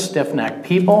rebellious, stiff-necked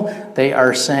people. They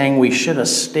are saying, we should have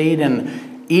stayed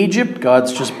in Egypt.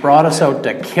 God's just brought us out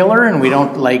to kill her, and we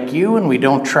don't like you, and we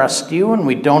don't trust you, and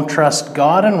we don't trust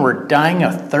God, and we're dying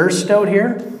of thirst out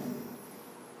here.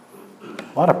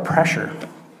 a lot of pressure.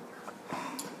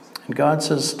 And God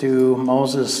says to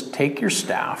Moses, take your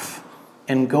staff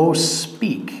and go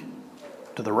speak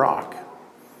to the rock.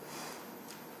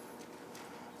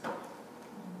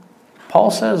 Paul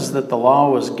says that the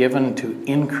law was given to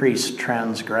increase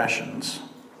transgressions,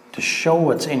 to show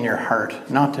what's in your heart,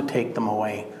 not to take them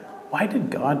away. Why did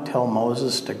God tell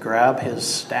Moses to grab his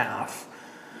staff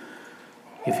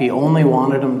if he only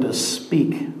wanted him to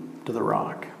speak to the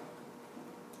rock?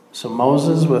 So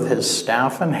Moses, with his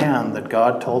staff in hand that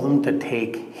God told him to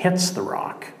take, hits the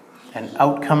rock, and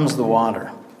out comes the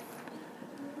water.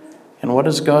 And what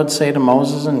does God say to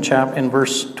Moses in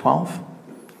verse 12?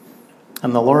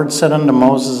 And the Lord said unto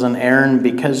Moses and Aaron,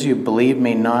 because you believe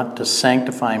me not to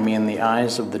sanctify me in the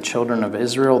eyes of the children of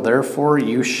Israel, therefore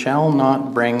you shall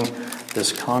not bring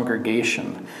this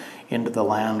congregation into the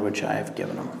land which I have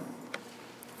given them.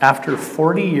 After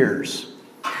 40 years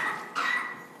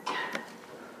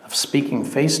of speaking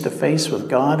face to face with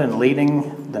God and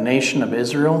leading the nation of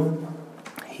Israel,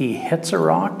 he hits a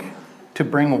rock to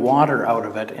bring water out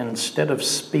of it instead of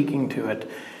speaking to it.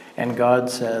 And God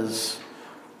says,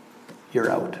 you're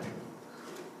out.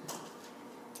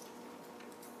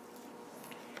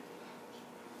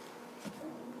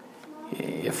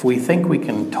 If we think we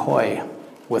can toy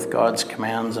with God's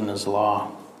commands and his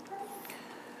law,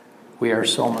 we are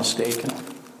so mistaken.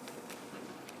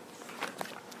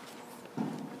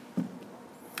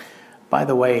 By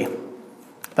the way,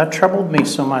 that troubled me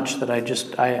so much that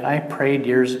I prayed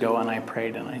years ago, and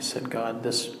I said, God,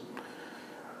 this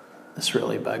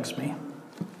really bugs me.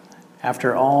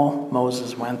 After all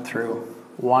Moses went through,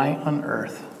 why on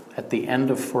earth, at the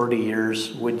end of 40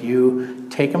 years, would you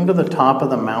take him to the top of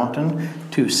the mountain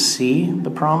to see the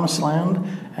promised land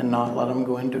and not let him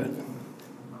go into it?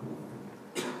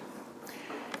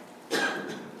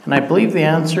 And I believe the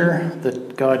answer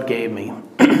that God gave me,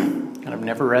 and I've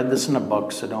never read this in a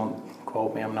book, so don't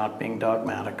quote me, I'm not being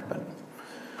dogmatic, but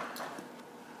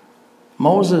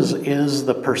Moses is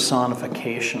the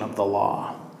personification of the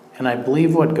law. And I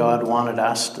believe what God wanted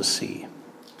us to see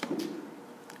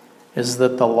is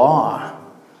that the law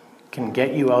can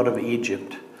get you out of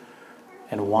Egypt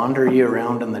and wander you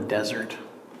around in the desert,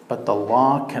 but the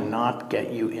law cannot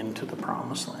get you into the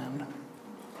promised land.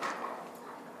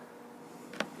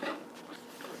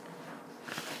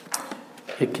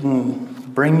 It can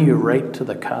bring you right to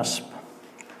the cusp,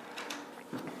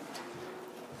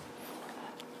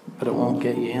 but it won't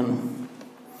get you in.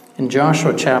 In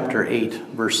Joshua chapter 8,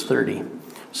 verse 30.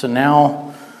 So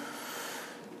now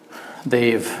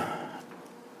they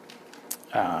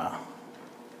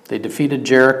defeated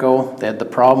Jericho. They had the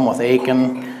problem with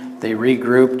Achan. They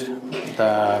regrouped.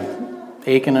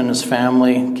 Achan and his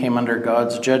family came under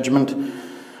God's judgment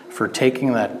for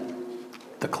taking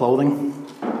the clothing.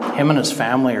 Him and his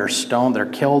family are stoned. They're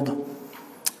killed.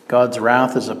 God's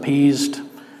wrath is appeased.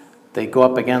 They go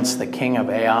up against the king of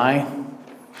Ai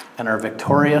and are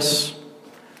victorious.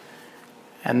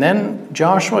 And then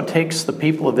Joshua takes the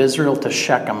people of Israel to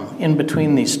Shechem, in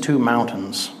between these two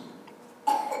mountains.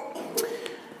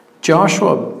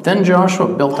 Joshua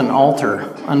built an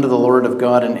altar unto the Lord of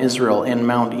God in Israel in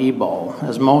Mount Ebal,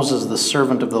 as Moses, the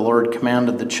servant of the Lord,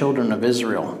 commanded the children of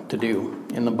Israel to do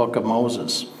in the book of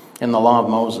Moses, in the law of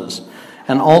Moses.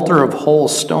 An altar of whole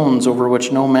stones over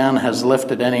which no man has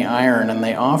lifted any iron, and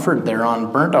they offered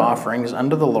thereon burnt offerings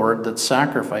unto the Lord that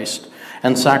sacrificed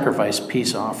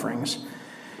peace offerings.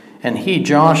 And he,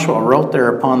 Joshua, wrote there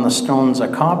upon the stones a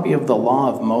copy of the law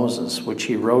of Moses, which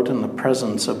he wrote in the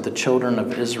presence of the children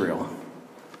of Israel.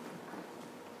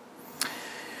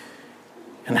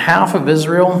 And half of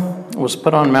Israel was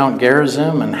put on Mount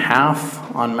Gerizim, and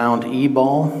half on Mount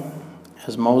Ebal,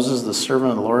 as Moses, the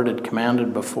servant of the Lord, had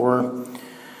commanded before,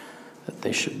 that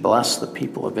they should bless the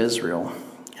people of Israel.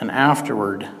 And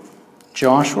afterward,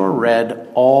 Joshua read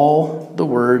all the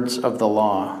words of the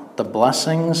law, the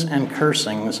blessings and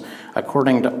cursings,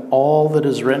 according to all that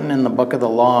is written in the book of the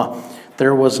law.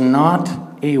 There was not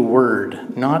a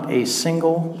word, not a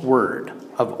single word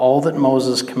of all that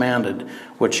Moses commanded,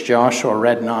 which Joshua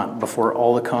read not before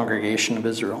all the congregation of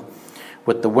Israel,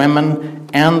 with the women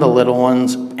and the little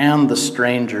ones and the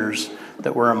strangers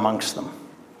that were amongst them.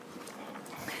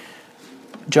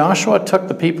 Joshua took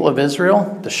the people of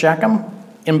Israel to Shechem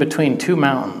in between two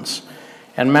mountains.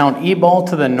 And Mount Ebal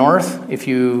to the north, if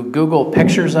you Google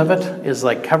pictures of it, is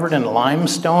like covered in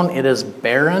limestone. It is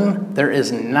barren. There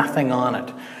is nothing on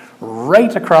it.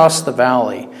 Right across the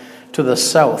valley to the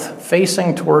south,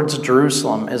 facing towards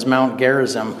Jerusalem, is Mount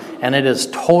Gerizim, and it is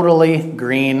totally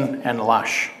green and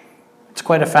lush. It's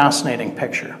quite a fascinating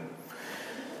picture.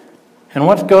 And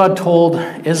what God told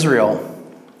Israel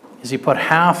is he put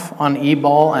half on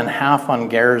Ebal and half on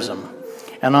Gerizim.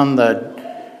 And on the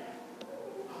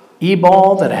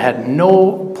Ebal that had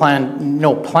no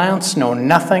plants, no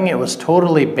nothing, it was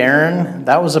totally barren,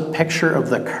 that was a picture of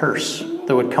the curse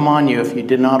that would come on you if you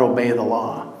did not obey the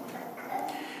law.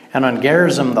 And on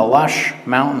Gerizim, the lush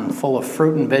mountain full of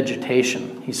fruit and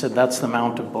vegetation, he said that's the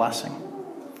mount of blessing.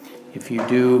 If you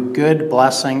do good,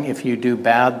 blessing. If you do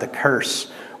bad, the curse.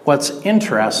 What's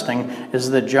interesting is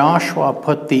that Joshua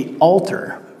put the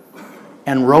altar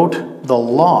and wrote the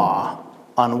law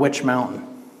on which mountain?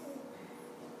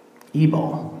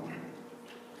 Ebal.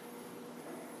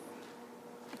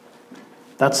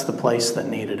 That's the place that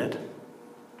needed it.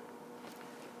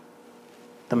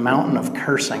 The mountain of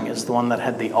cursing is the one that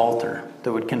had the altar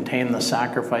that would contain the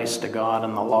sacrifice to God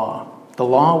and the law. The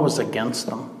law was against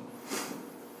them.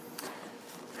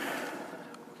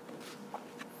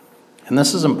 And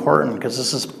this is important because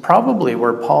this is probably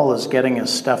where Paul is getting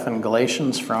his stuff in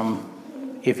Galatians from.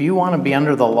 If you want to be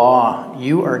under the law,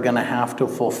 you are going to have to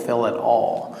fulfill it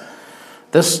all.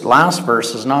 This last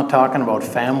verse is not talking about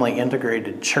family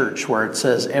integrated church where it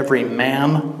says every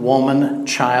man, woman,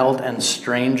 child, and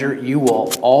stranger, you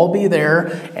will all be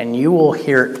there and you will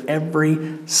hear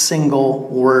every single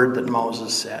word that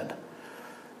Moses said.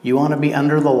 You want to be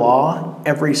under the law,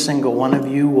 every single one of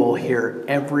you will hear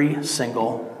every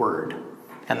single word.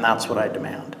 And that's what I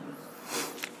demand.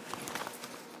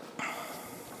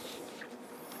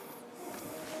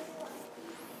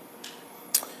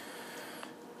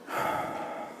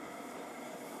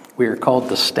 We are called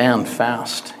to stand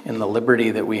fast in the liberty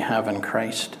that we have in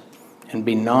Christ and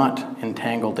be not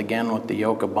entangled again with the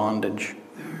yoke of bondage.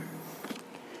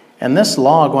 And this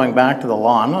law, going back to the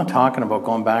law, I'm not talking about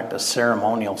going back to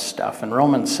ceremonial stuff. In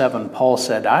Romans 7, Paul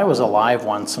said, I was alive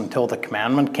once until the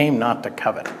commandment came not to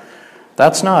covet.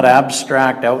 That's not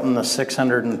abstract out in the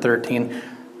 613.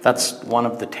 That's one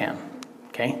of the 10.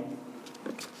 Okay?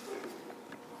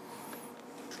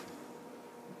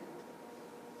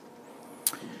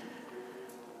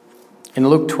 In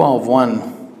Luke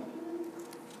 12:1,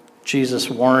 Jesus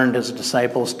warned his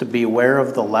disciples to beware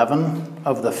of the leaven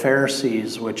of the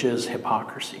Pharisees, which is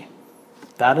hypocrisy.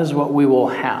 That is what we will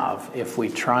have if we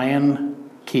try and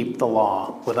keep the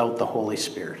law without the Holy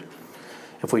Spirit.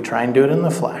 If we try and do it in the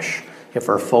flesh, if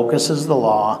our focus is the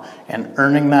law and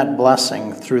earning that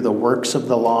blessing through the works of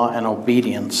the law and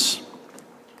obedience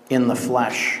in the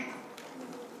flesh,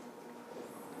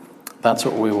 that's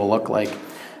what we will look like.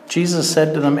 Jesus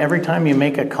said to them, every time you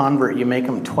make a convert, you make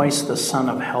him twice the son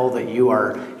of hell that you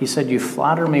are. He said, you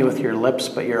flatter me with your lips,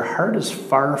 but your heart is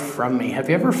far from me. Have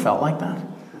you ever felt like that?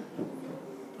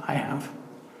 I have.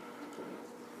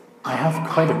 I have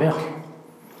quite a bit.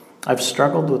 I've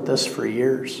struggled with this for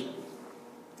years.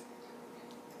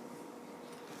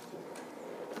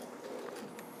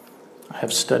 I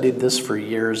have studied this for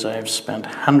years. I have spent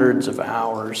hundreds of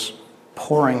hours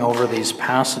poring over these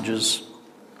passages.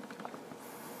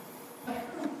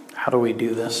 How do we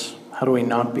do this? How do we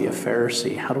not be a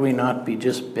Pharisee? How do we not be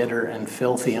just bitter and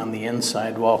filthy on the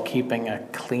inside while keeping a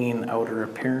clean outer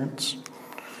appearance?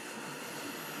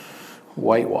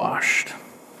 Whitewashed.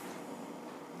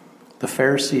 The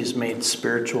Pharisees made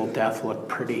spiritual death look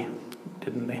pretty,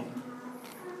 didn't they?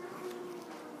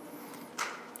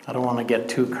 I don't want to get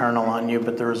too carnal on you,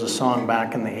 but there was a song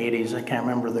back in the 80s, I can't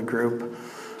remember the group,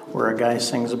 where a guy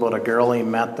sings about a girl he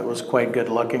met that was quite good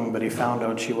looking, but he found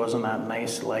out she wasn't that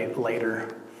nice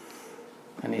later.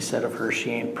 And he said of her,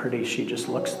 she ain't pretty, she just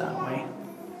looks that way.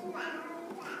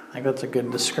 I think that's a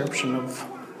good description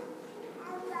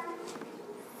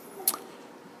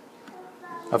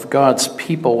of God's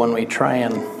people when we try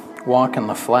and walk in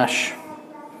the flesh.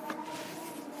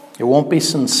 It won't be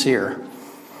sincere.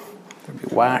 There'll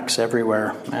be wax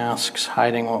everywhere, masks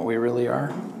hiding what we really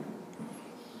are.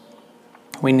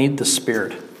 We need the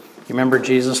Spirit. You remember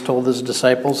Jesus told his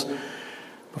disciples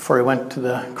before he went to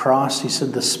the cross, he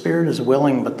said, the Spirit is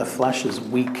willing, but the flesh is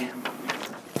weak.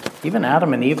 Even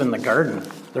Adam and Eve in the garden,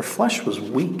 their flesh was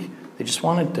weak. They just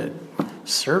wanted to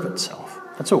serve itself.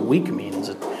 That's what weak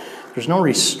means. There's no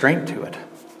restraint to it.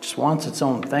 It just wants its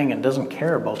own thing and doesn't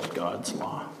care about God's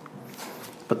law.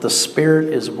 But the Spirit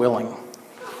is willing.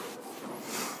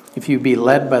 If you be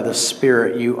led by the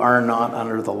Spirit, you are not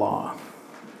under the law.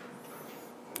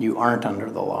 You aren't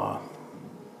under the law.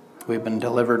 We've been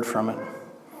delivered from it.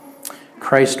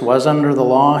 Christ was under the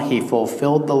law. He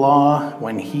fulfilled the law.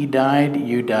 When he died,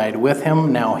 you died with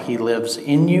him. Now he lives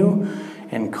in you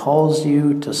and calls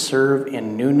you to serve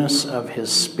in newness of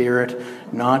his Spirit,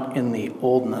 not in the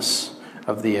oldness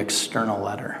of the external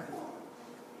letter.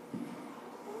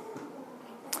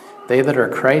 They that are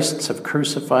Christ's have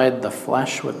crucified the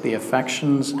flesh with the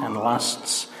affections and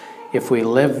lusts. If we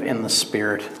live in the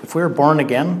Spirit, if we are born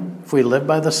again, if we live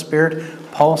by the Spirit,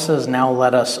 Paul says, now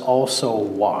let us also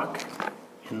walk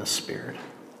in the Spirit.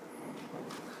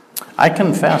 I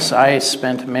confess I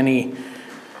spent many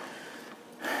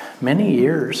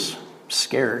years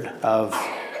scared of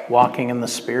walking in the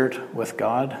Spirit with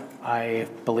God. I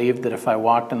believed that if I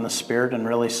walked in the Spirit and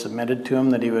really submitted to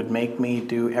Him, that He would make me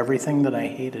do everything that I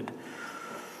hated.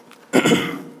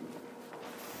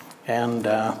 And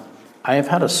I have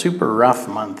had a super rough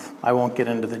month. I won't get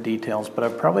into the details, but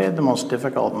I've probably had the most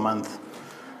difficult month.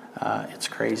 It's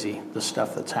crazy, the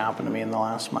stuff that's happened to me in the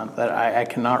last month. That I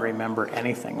cannot remember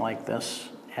anything like this.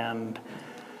 And,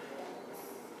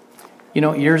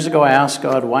 years ago I asked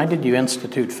God, why did you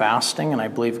institute fasting? And I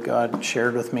believe God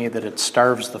shared with me that it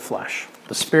starves the flesh.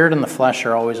 The spirit and the flesh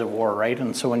are always at war, right?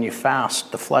 And so when you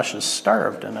fast, the flesh is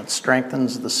starved and it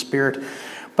strengthens the spirit.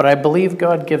 But I believe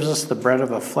God gives us the bread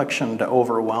of affliction to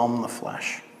overwhelm the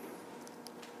flesh.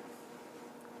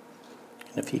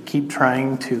 And if you keep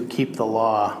trying to keep the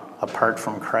law apart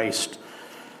from Christ,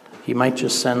 He might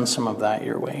just send some of that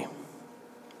your way.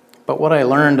 But what I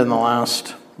learned in the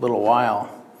last little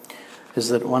while is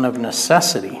that when of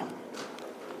necessity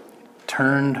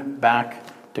turned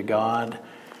back to God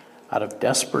out of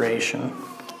desperation,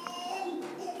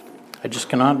 I just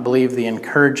cannot believe the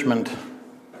encouragement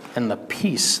and the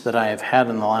peace that I have had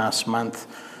in the last month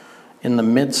in the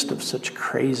midst of such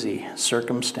crazy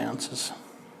circumstances.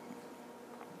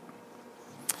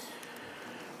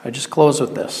 I just close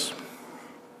with this.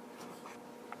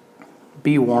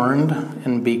 Be warned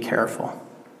and be careful.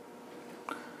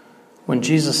 When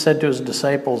Jesus said to His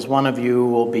disciples, one of you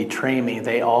will betray me,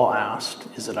 they all asked,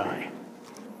 is it I?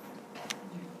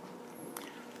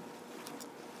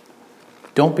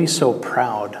 Don't be so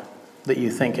proud that you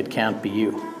think it can't be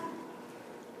you.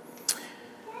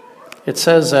 It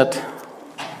says at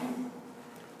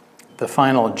the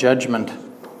final judgment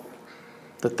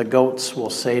that the goats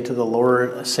will say to the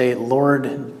Lord,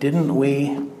 Lord, didn't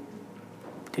we?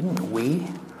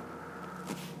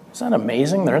 Isn't that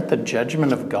amazing? They're at the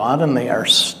judgment of God and they are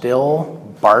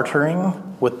still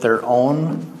bartering with their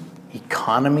own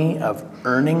economy of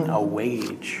earning a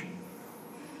wage.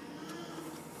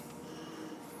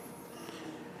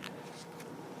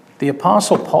 The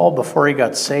Apostle Paul, before he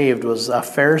got saved, was a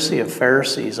Pharisee of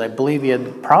Pharisees. I believe he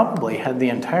had probably had the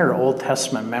entire Old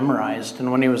Testament memorized.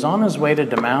 And when he was on his way to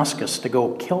Damascus to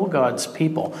go kill God's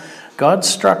people, God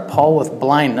struck Paul with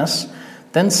blindness,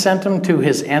 then sent him to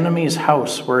his enemy's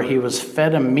house where he was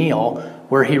fed a meal,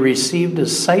 where he received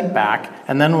his sight back,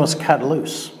 and then was cut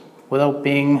loose without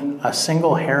being a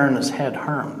single hair in his head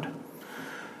harmed. Do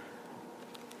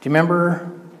you remember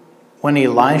when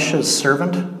Elisha's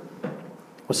servant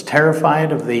was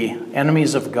terrified of the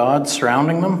enemies of God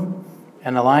surrounding them?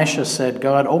 And Elisha said,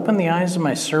 God, open the eyes of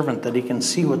my servant that he can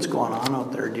see what's going on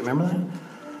out there. Do you remember that?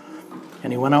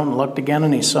 And he went out and looked again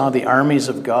and he saw the armies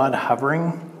of God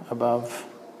hovering above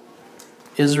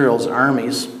Israel's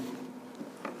armies.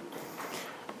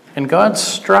 And God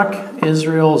struck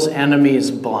Israel's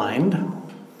enemies blind.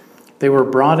 They were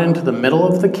brought into the middle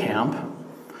of the camp,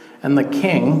 and the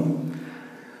king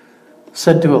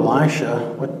said to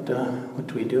Elisha, what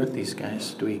do we do with these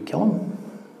guys? Do we kill them?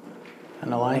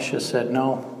 And Elisha said,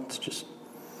 no, let's just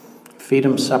feed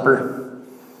them supper.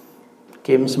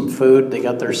 Gave them some food. They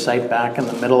got their sight back in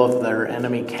the middle of their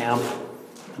enemy camp.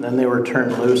 And then they were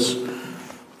turned loose.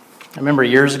 I remember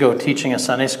years ago teaching a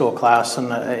Sunday school class,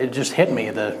 and it just hit me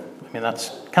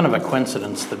that's kind of a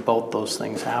coincidence that both those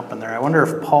things happened there. I wonder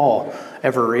if Paul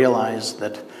ever realized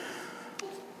that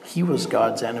he was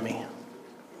God's enemy.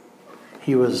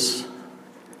 He was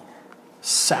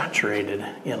saturated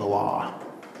in law,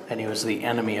 and he was the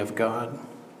enemy of God.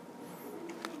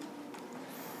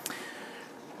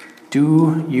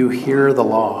 Do you hear the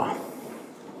law?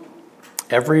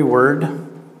 Every word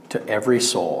to every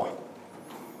soul.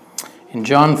 In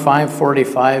John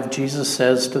 5:45, Jesus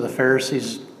says to the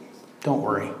Pharisees, don't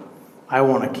worry, I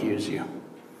won't accuse you.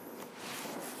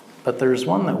 But there's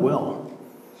one that will.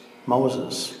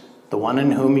 Moses, the one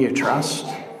in whom you trust,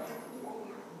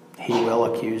 he will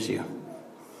accuse you.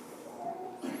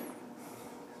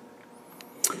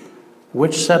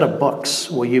 Which set of books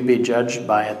will you be judged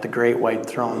by at the great white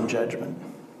throne judgment?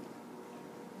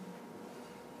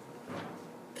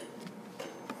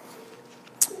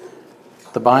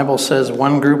 The Bible says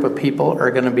one group of people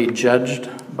are going to be judged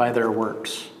by their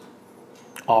works.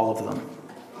 All of them.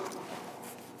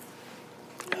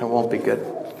 And it won't be good.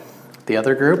 The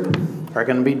other group are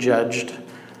going to be judged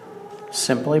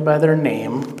simply by their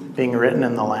name being written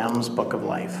in the Lamb's Book of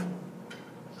Life.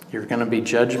 You're going to be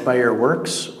judged by your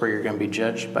works, or you're going to be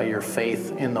judged by your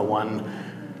faith in the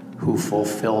one who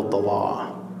fulfilled the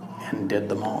law and did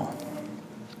them all.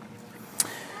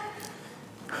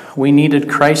 We needed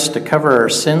Christ to cover our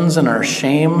sins and our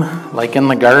shame, like in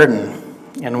the garden,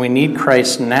 and we need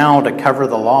Christ now to cover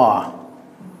the law.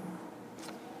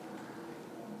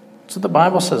 So the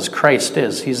Bible says Christ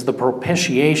is. He's the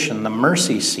propitiation, the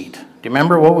mercy seat. Do you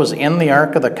remember what was in the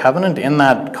Ark of the Covenant, in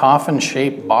that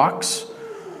coffin-shaped box?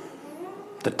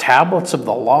 The tablets of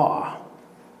the law.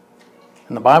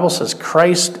 And the Bible says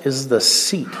Christ is the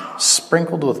seat,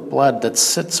 sprinkled with blood, that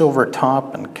sits over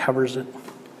top and covers it.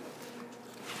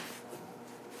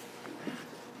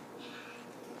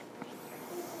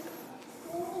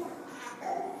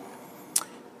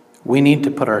 We need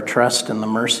to put our trust in the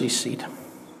mercy seat.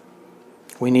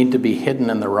 We need to be hidden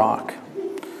in the rock.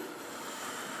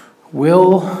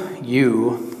 Will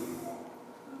you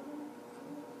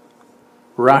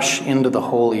rush into the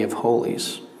Holy of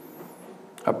Holies,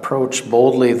 approach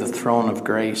boldly the throne of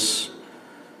grace,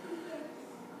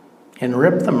 and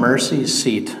rip the mercy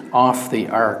seat off the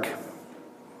ark,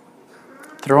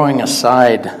 throwing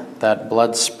aside that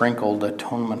blood-sprinkled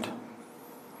atonement?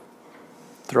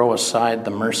 Throw aside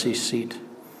the mercy seat,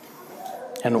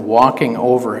 and walking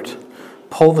over it,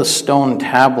 pull the stone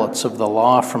tablets of the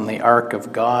law from the ark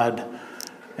of God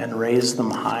and raise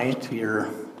them high to your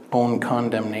own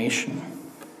condemnation.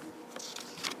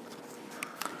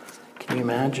 Can you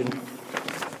imagine?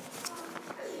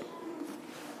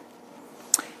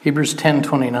 Hebrews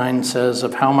 10:29 says,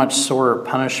 "Of how much sorer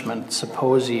punishment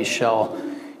suppose ye shall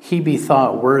he be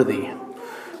thought worthy,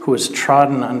 who has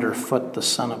trodden under foot the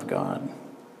Son of God,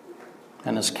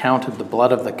 and has counted the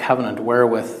blood of the covenant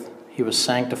wherewith he was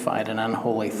sanctified an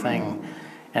unholy thing,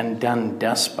 and done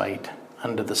despite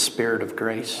unto the Spirit of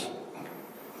grace.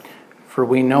 For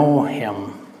we know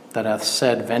him that hath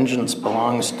said, Vengeance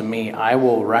belongs to me, I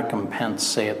will recompense,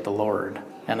 saith the Lord.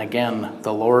 And again,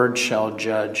 the Lord shall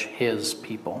judge his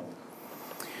people.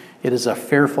 It is a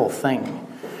fearful thing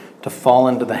to fall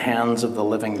into the hands of the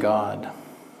living God.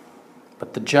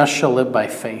 But the just shall live by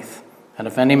faith. And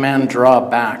if any man draw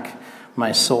back,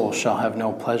 my soul shall have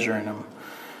no pleasure in him.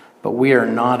 But we are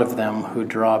not of them who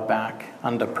draw back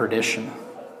unto perdition,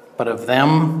 but of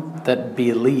them that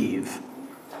believe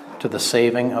to the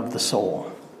saving of the soul.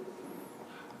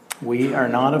 We are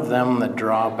not of them that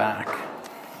draw back,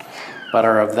 but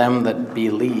are of them that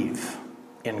believe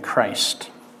in Christ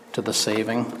to the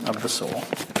saving of the soul."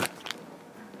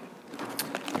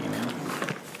 Amen.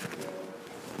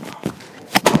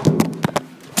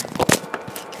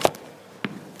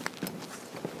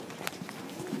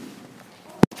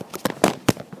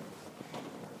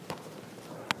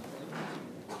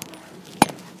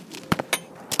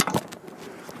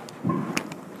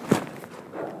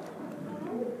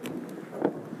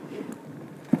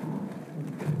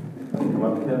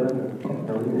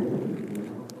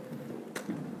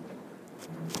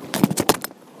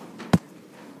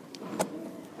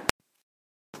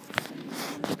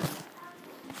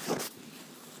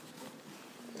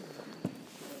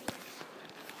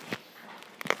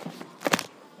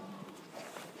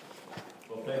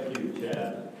 Well, thank you,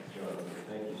 Chad, John.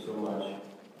 Thank you so much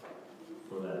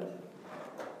for that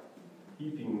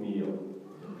heaping meal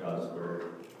of God's Word.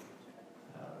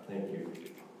 Thank you.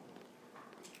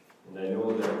 And I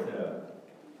know that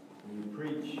when you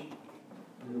preach,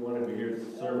 you want to hear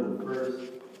the sermon first.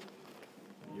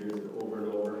 You hear it over and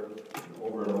over and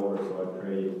over and over, so I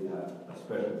pray a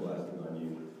special blessing on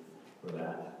you for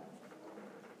that.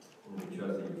 And we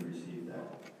trust that you've received that.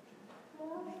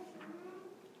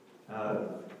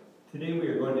 Today we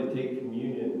are going to take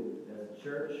communion as a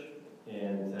church,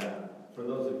 and for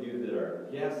those of you that are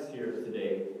guests here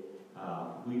today,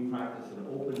 we practice an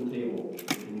open table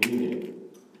communion.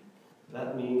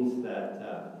 That means that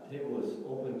the table is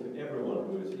open to everyone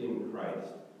who is in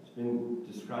Christ. It's been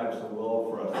described so well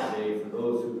for us today, for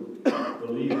those who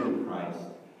believe in Christ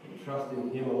and trust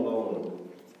in Him alone,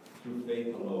 through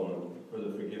faith alone, for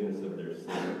the forgiveness of their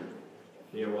sin.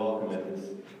 They are welcome at this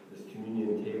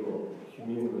communion table,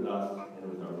 commune with us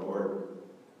and with our Lord.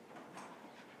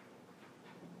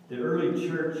 The early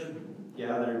church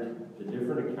gathered the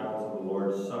different accounts of the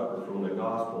Lord's Supper from the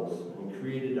Gospels and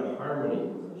created a harmony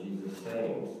of Jesus'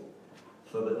 sayings,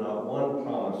 so that not one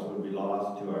promise would be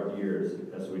lost to our ears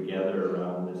as we gather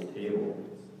around this table,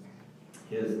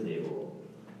 His table.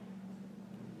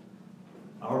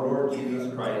 Our Lord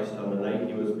Jesus Christ, on the night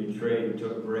He was betrayed,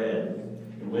 took bread,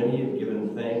 and when He had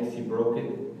given thanks, He broke it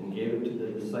and gave it to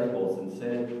the disciples and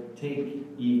said, "Take,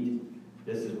 eat,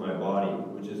 this is my body,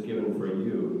 which is given for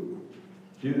you.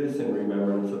 Do this in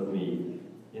remembrance of me."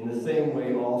 In the same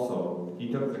way also, he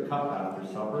took the cup after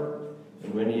supper,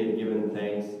 and when he had given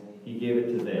thanks, he gave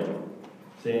it to them,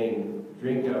 saying,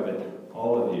 "Drink of it,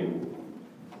 all of you.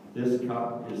 This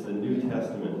cup is the New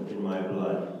Testament in my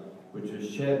blood, which was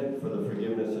shed for the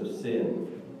forgiveness of sin.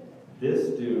 This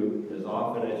do as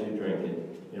often as you drink it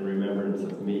in remembrance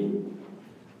of me."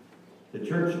 The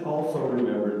church also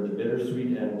remembered with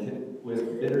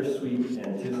bittersweet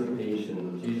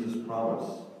anticipation Jesus'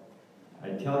 promise, "I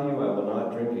tell you, I will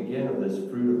not drink again of this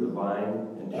fruit of the vine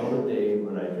until the day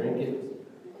when I drink it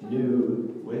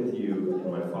new with you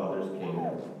in my Father's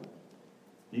kingdom."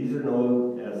 These are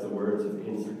known as the words of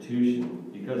institution,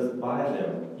 because by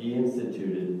them he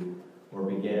instituted or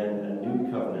began a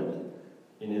new covenant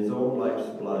in his own life's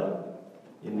blood.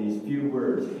 In these few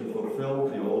words, he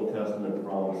fulfilled the Old Testament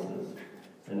promises,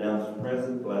 announced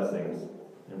present blessings,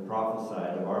 and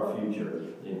prophesied of our future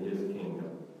in his kingdom.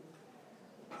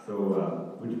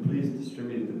 So, would you please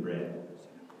distribute the bread?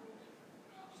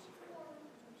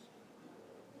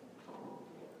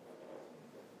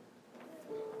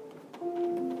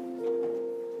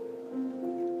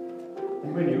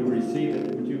 And when you receive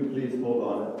it, would you please hold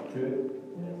on to it,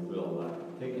 and we'll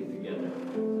take it together.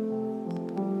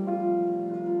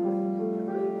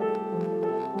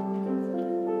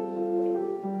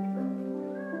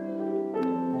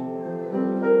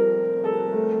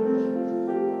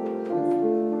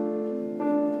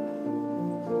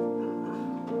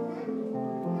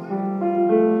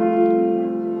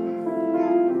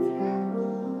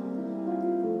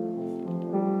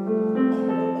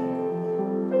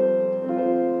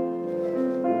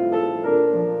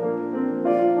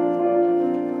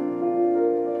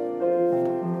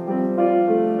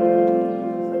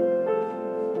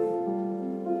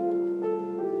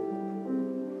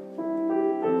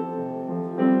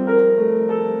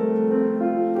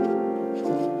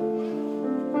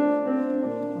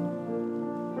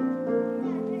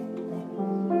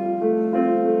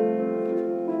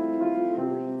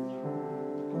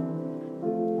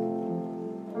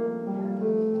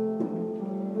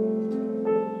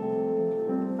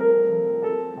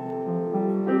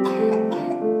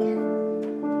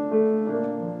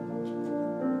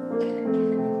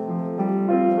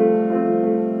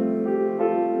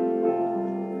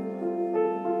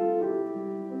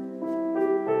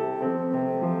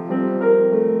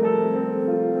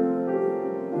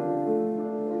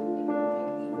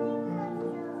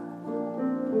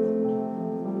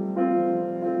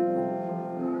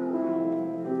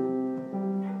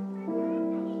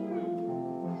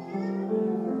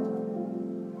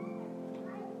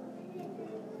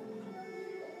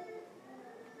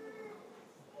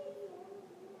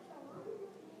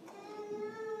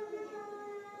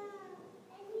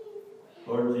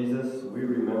 Lord Jesus, we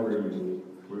remember you.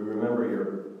 We remember your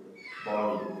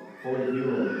body, fully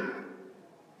human,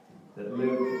 that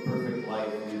lived the perfect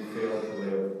life you failed to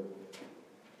live,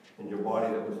 and your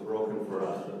body that was broken for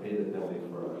us to pay the penalty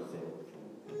for our sins.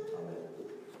 Amen.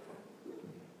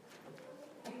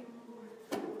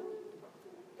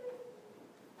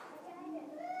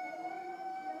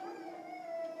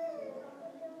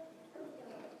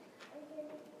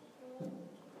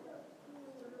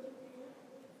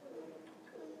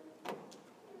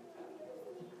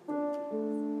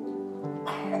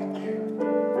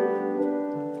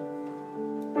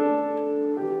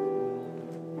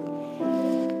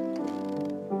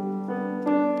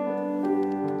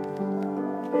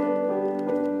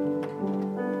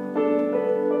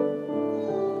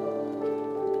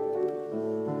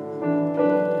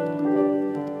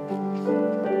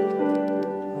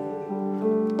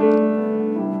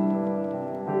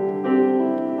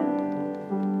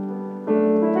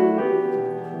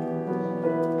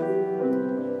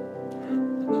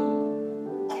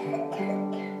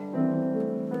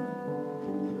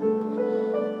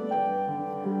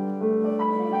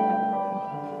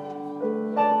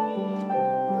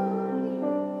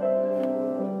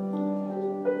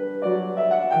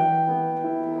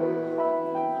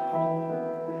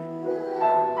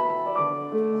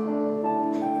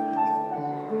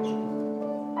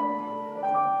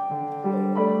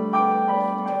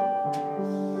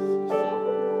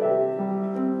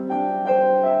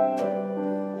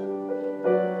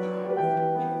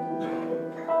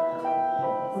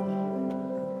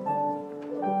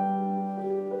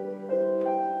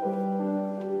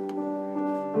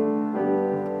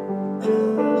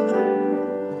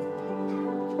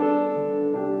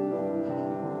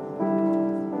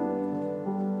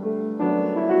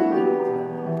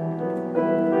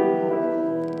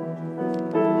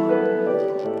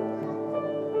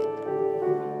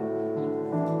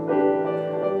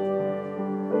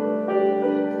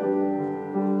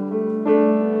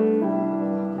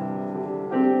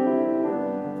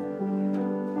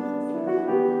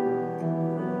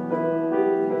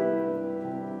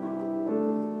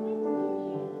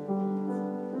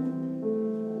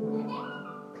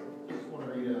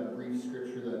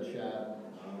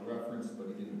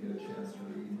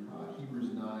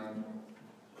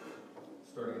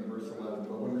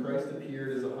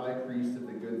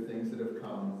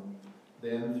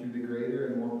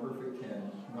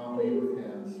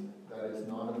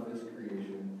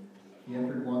 He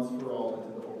entered once for all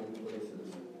into the holy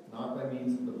places, not by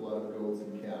means of the blood of goats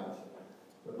and calves,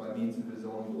 but by means of his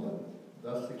own blood,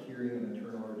 thus securing an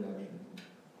eternal redemption.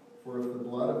 For if the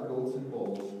blood of goats and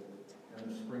bulls,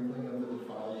 and the sprinkling of the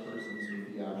defiled persons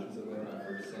with the ashes of an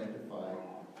heifer sanctify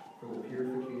for the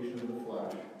purification of the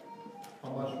flesh,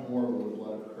 how much more will the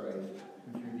blood of Christ,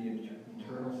 who through the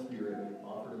eternal Spirit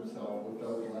offered himself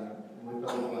without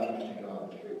blemish to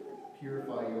God,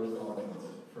 purify your conscience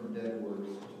from dead works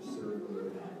to serve the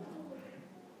living God.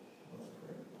 Let's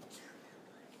pray.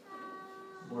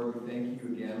 Lord, we thank you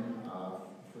again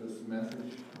for this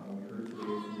message we heard today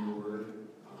from your word,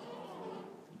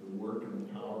 the work and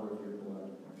the power of your blood,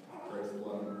 Christ's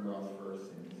blood on the cross for our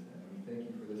sins. And we thank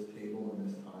you for this table and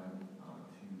this time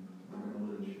to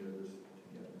remember and share this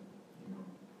together. Amen.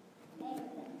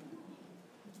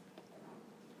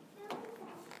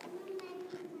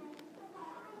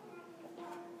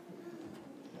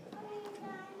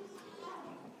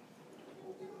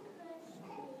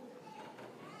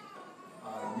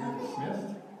 You're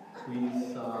dismissed.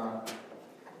 Please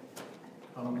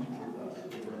come eat with us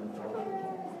over in the fellowship hall.